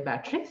AA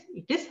batteries,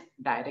 it is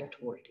direct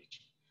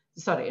voltage.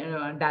 Sorry,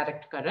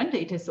 direct current.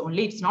 It is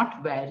only, it's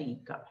not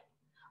varying current.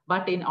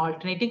 But in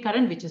alternating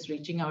current, which is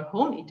reaching our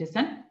home, it is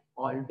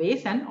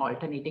always an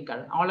alternating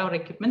current. All our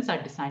equipments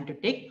are designed to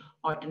take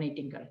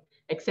alternating current.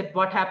 Except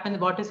what happens,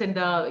 what is in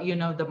the,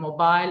 the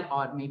mobile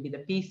or maybe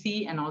the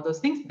PC and all those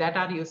things that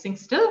are using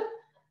still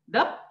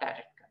the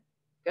direct current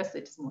because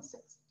it's more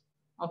sensitive.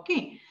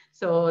 Okay,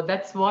 so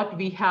that's what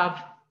we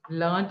have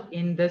learned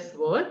in this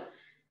world.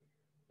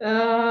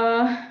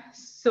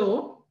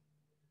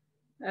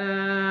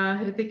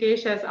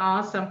 Hrithikesh has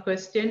asked some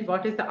question.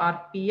 What is the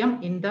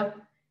RPM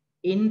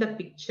in the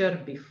picture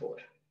before?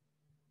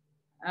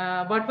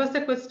 What was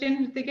the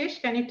question, Hrithikesh?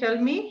 Can you tell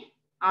me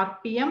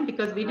RPM,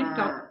 because we didn't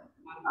talk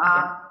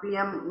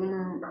RPM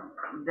in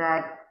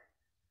that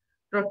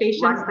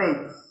rotations. One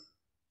page.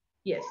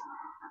 Yes.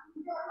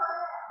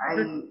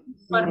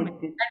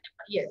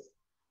 Yes.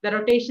 The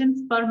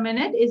rotations per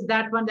minute is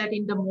that one, that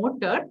in the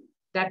motor,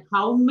 that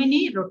how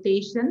many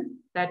rotations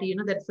that,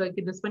 that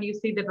circuit, this one you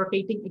see the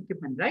rotating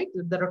equipment, right?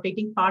 The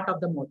rotating part of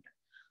the motor.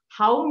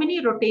 How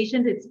many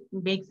rotations it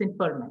makes in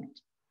per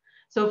minute.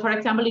 So for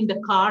example, in the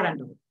car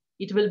and all,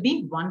 it will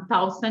be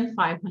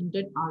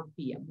 1,500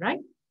 RPM,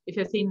 right? If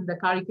you're seeing the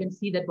car, you can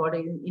see that what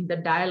in the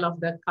dial of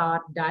the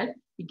car dial,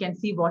 you can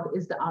see what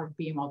is the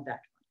RPM of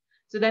that.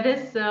 So that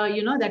is, that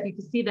you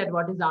can see that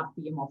what is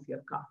RPM of your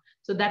car.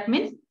 So that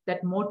means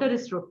that motor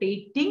is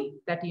rotating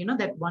that,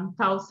 that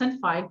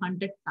 1,500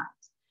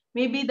 times.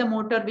 Maybe the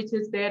motor which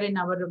is there in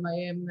our,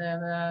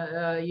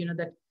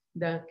 that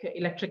the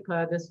electric,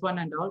 this one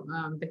and all,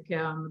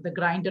 the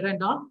grinder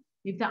and all.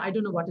 I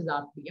don't know what is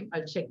RPM.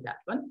 I'll check that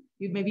one.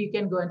 Maybe you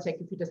can go and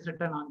check if it is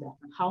written on that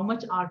one. How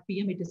much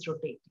RPM it is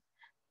rotating.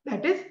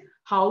 That is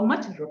how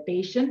much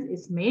rotation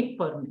is made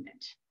per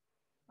minute.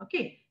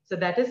 Okay. So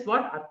that is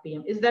what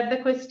RPM. Is that the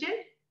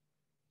question,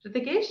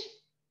 Hrithikesh?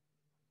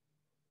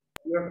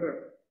 Yes.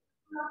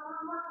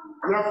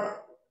 Yes.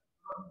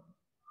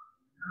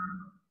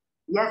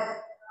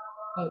 Yes.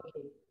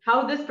 Okay.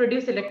 How this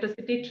produce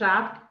electricity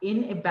trapped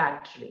in a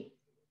battery?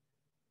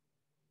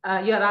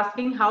 You are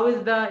asking how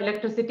is the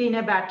electricity in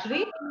a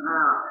battery?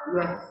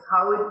 Yes.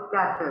 How it's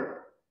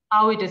captured.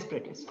 How it is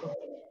produced.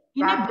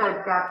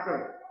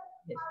 Captured.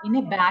 Yes. In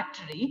a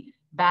battery,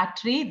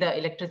 the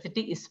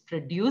electricity is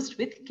produced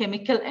with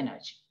chemical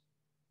energy.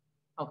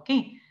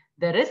 Okay.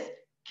 There is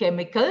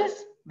chemicals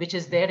which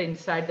is there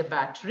inside the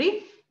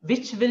battery,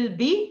 which will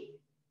be,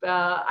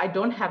 I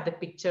don't have the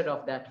picture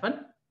of that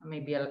one.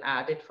 Maybe I'll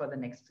add it for the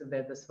next,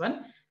 this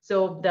one.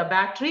 So the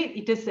battery,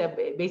 it is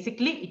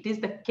basically, it is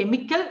the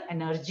chemical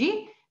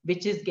energy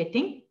which is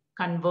getting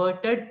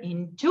converted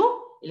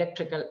into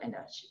electrical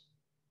energy.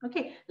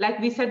 Okay, like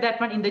we said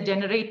that one in the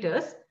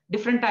generators,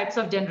 different types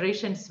of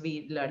generations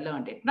we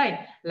learned it,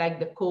 right? Like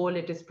the coal,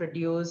 it is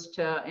produced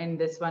in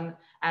this one,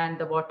 and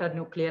the water,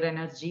 nuclear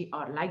energy,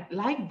 or like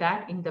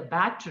that in the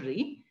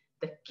battery,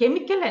 the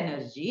chemical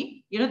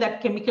energy,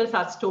 that chemicals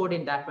are stored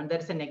in that one. There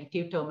is a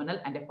negative terminal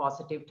and a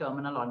positive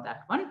terminal on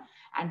that one.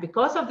 And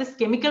because of this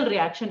chemical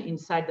reaction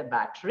inside the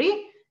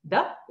battery,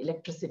 the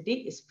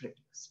electricity is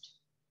produced.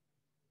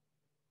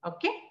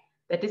 Okay.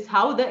 That is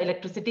how the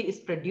electricity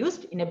is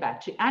produced in a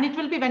battery. And it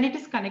will be when it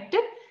is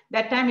connected,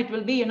 that time it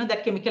will be,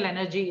 that chemical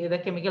energy, the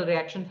chemical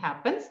reaction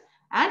happens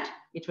and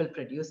it will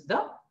produce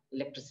the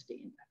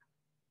electricity in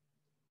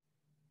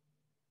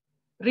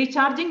that.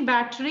 Recharging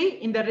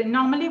battery in the,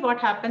 normally what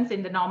happens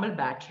in the normal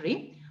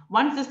battery,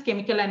 once this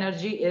chemical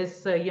energy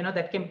is,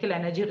 that chemical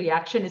energy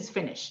reaction is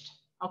finished.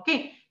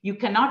 Okay. You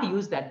cannot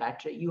use that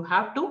battery. You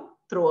have to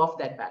throw off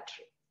that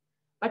battery.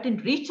 But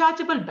in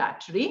rechargeable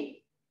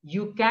battery,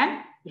 you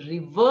can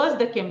reverse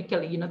the chemical,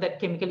 that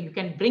chemical you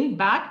can bring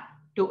back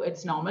to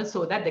its normal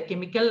so that the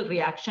chemical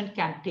reaction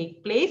can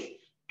take place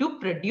to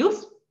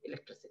produce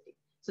electricity.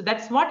 So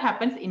that's what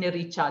happens in a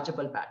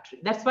rechargeable battery.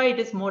 That's why it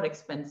is more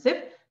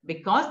expensive,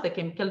 because the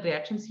chemical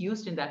reactions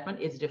used in that one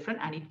is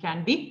different and it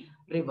can be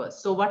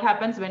reversed. So what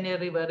happens when you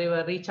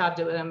recharge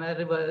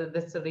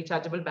this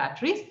rechargeable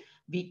batteries,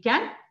 we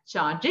can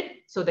charge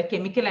it so the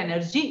chemical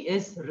energy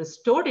is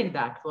restored in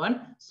that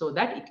one so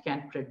that it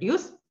can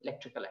produce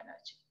electrical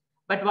energy.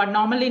 But what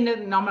normally in the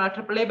normal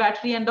AAA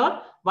battery and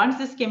all, once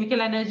this chemical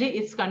energy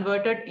is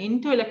converted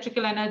into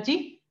electrical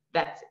energy,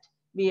 that's it.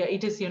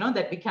 It is,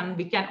 that we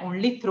can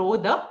only throw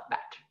the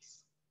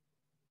batteries.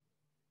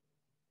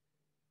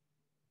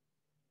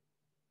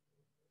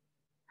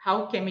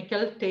 How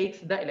chemical takes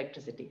the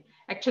electricity.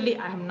 Actually,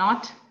 I am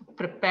not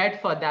prepared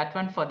for that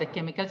one, for the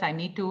chemicals. I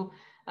need to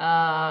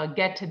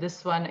get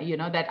this one, you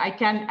know, that I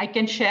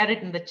can share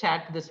it in the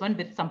chat, this one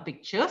with some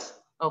pictures,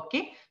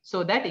 okay,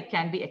 so that it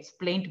can be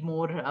explained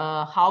more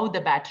how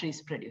the battery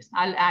is produced.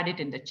 I'll add it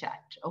in the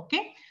chat,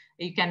 okay.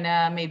 You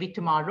can maybe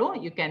tomorrow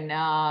you can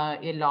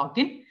log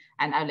in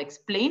and I'll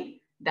explain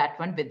that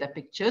one with the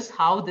pictures,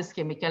 how this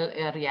chemical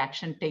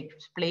reaction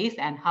takes place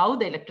and how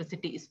the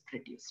electricity is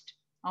produced.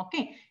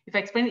 Okay, if I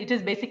explain, it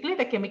is basically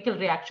the chemical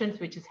reactions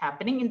which is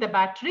happening in the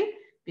battery,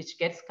 which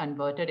gets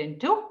converted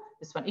into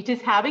this one. It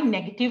is having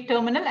negative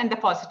terminal and the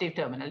positive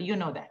terminal. You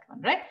know that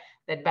one, right?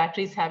 That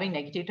battery is having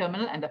negative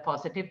terminal and the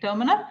positive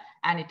terminal,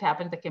 and it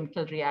happens the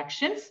chemical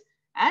reactions,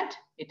 and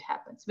it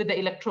happens with the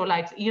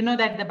electrolytes. You know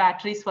that the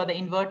batteries for the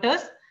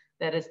inverters,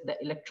 there is the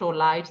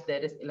electrolytes, there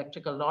is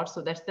electrical loss.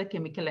 So that's the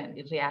chemical and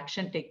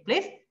reaction take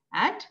place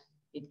and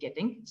it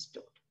getting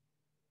stored.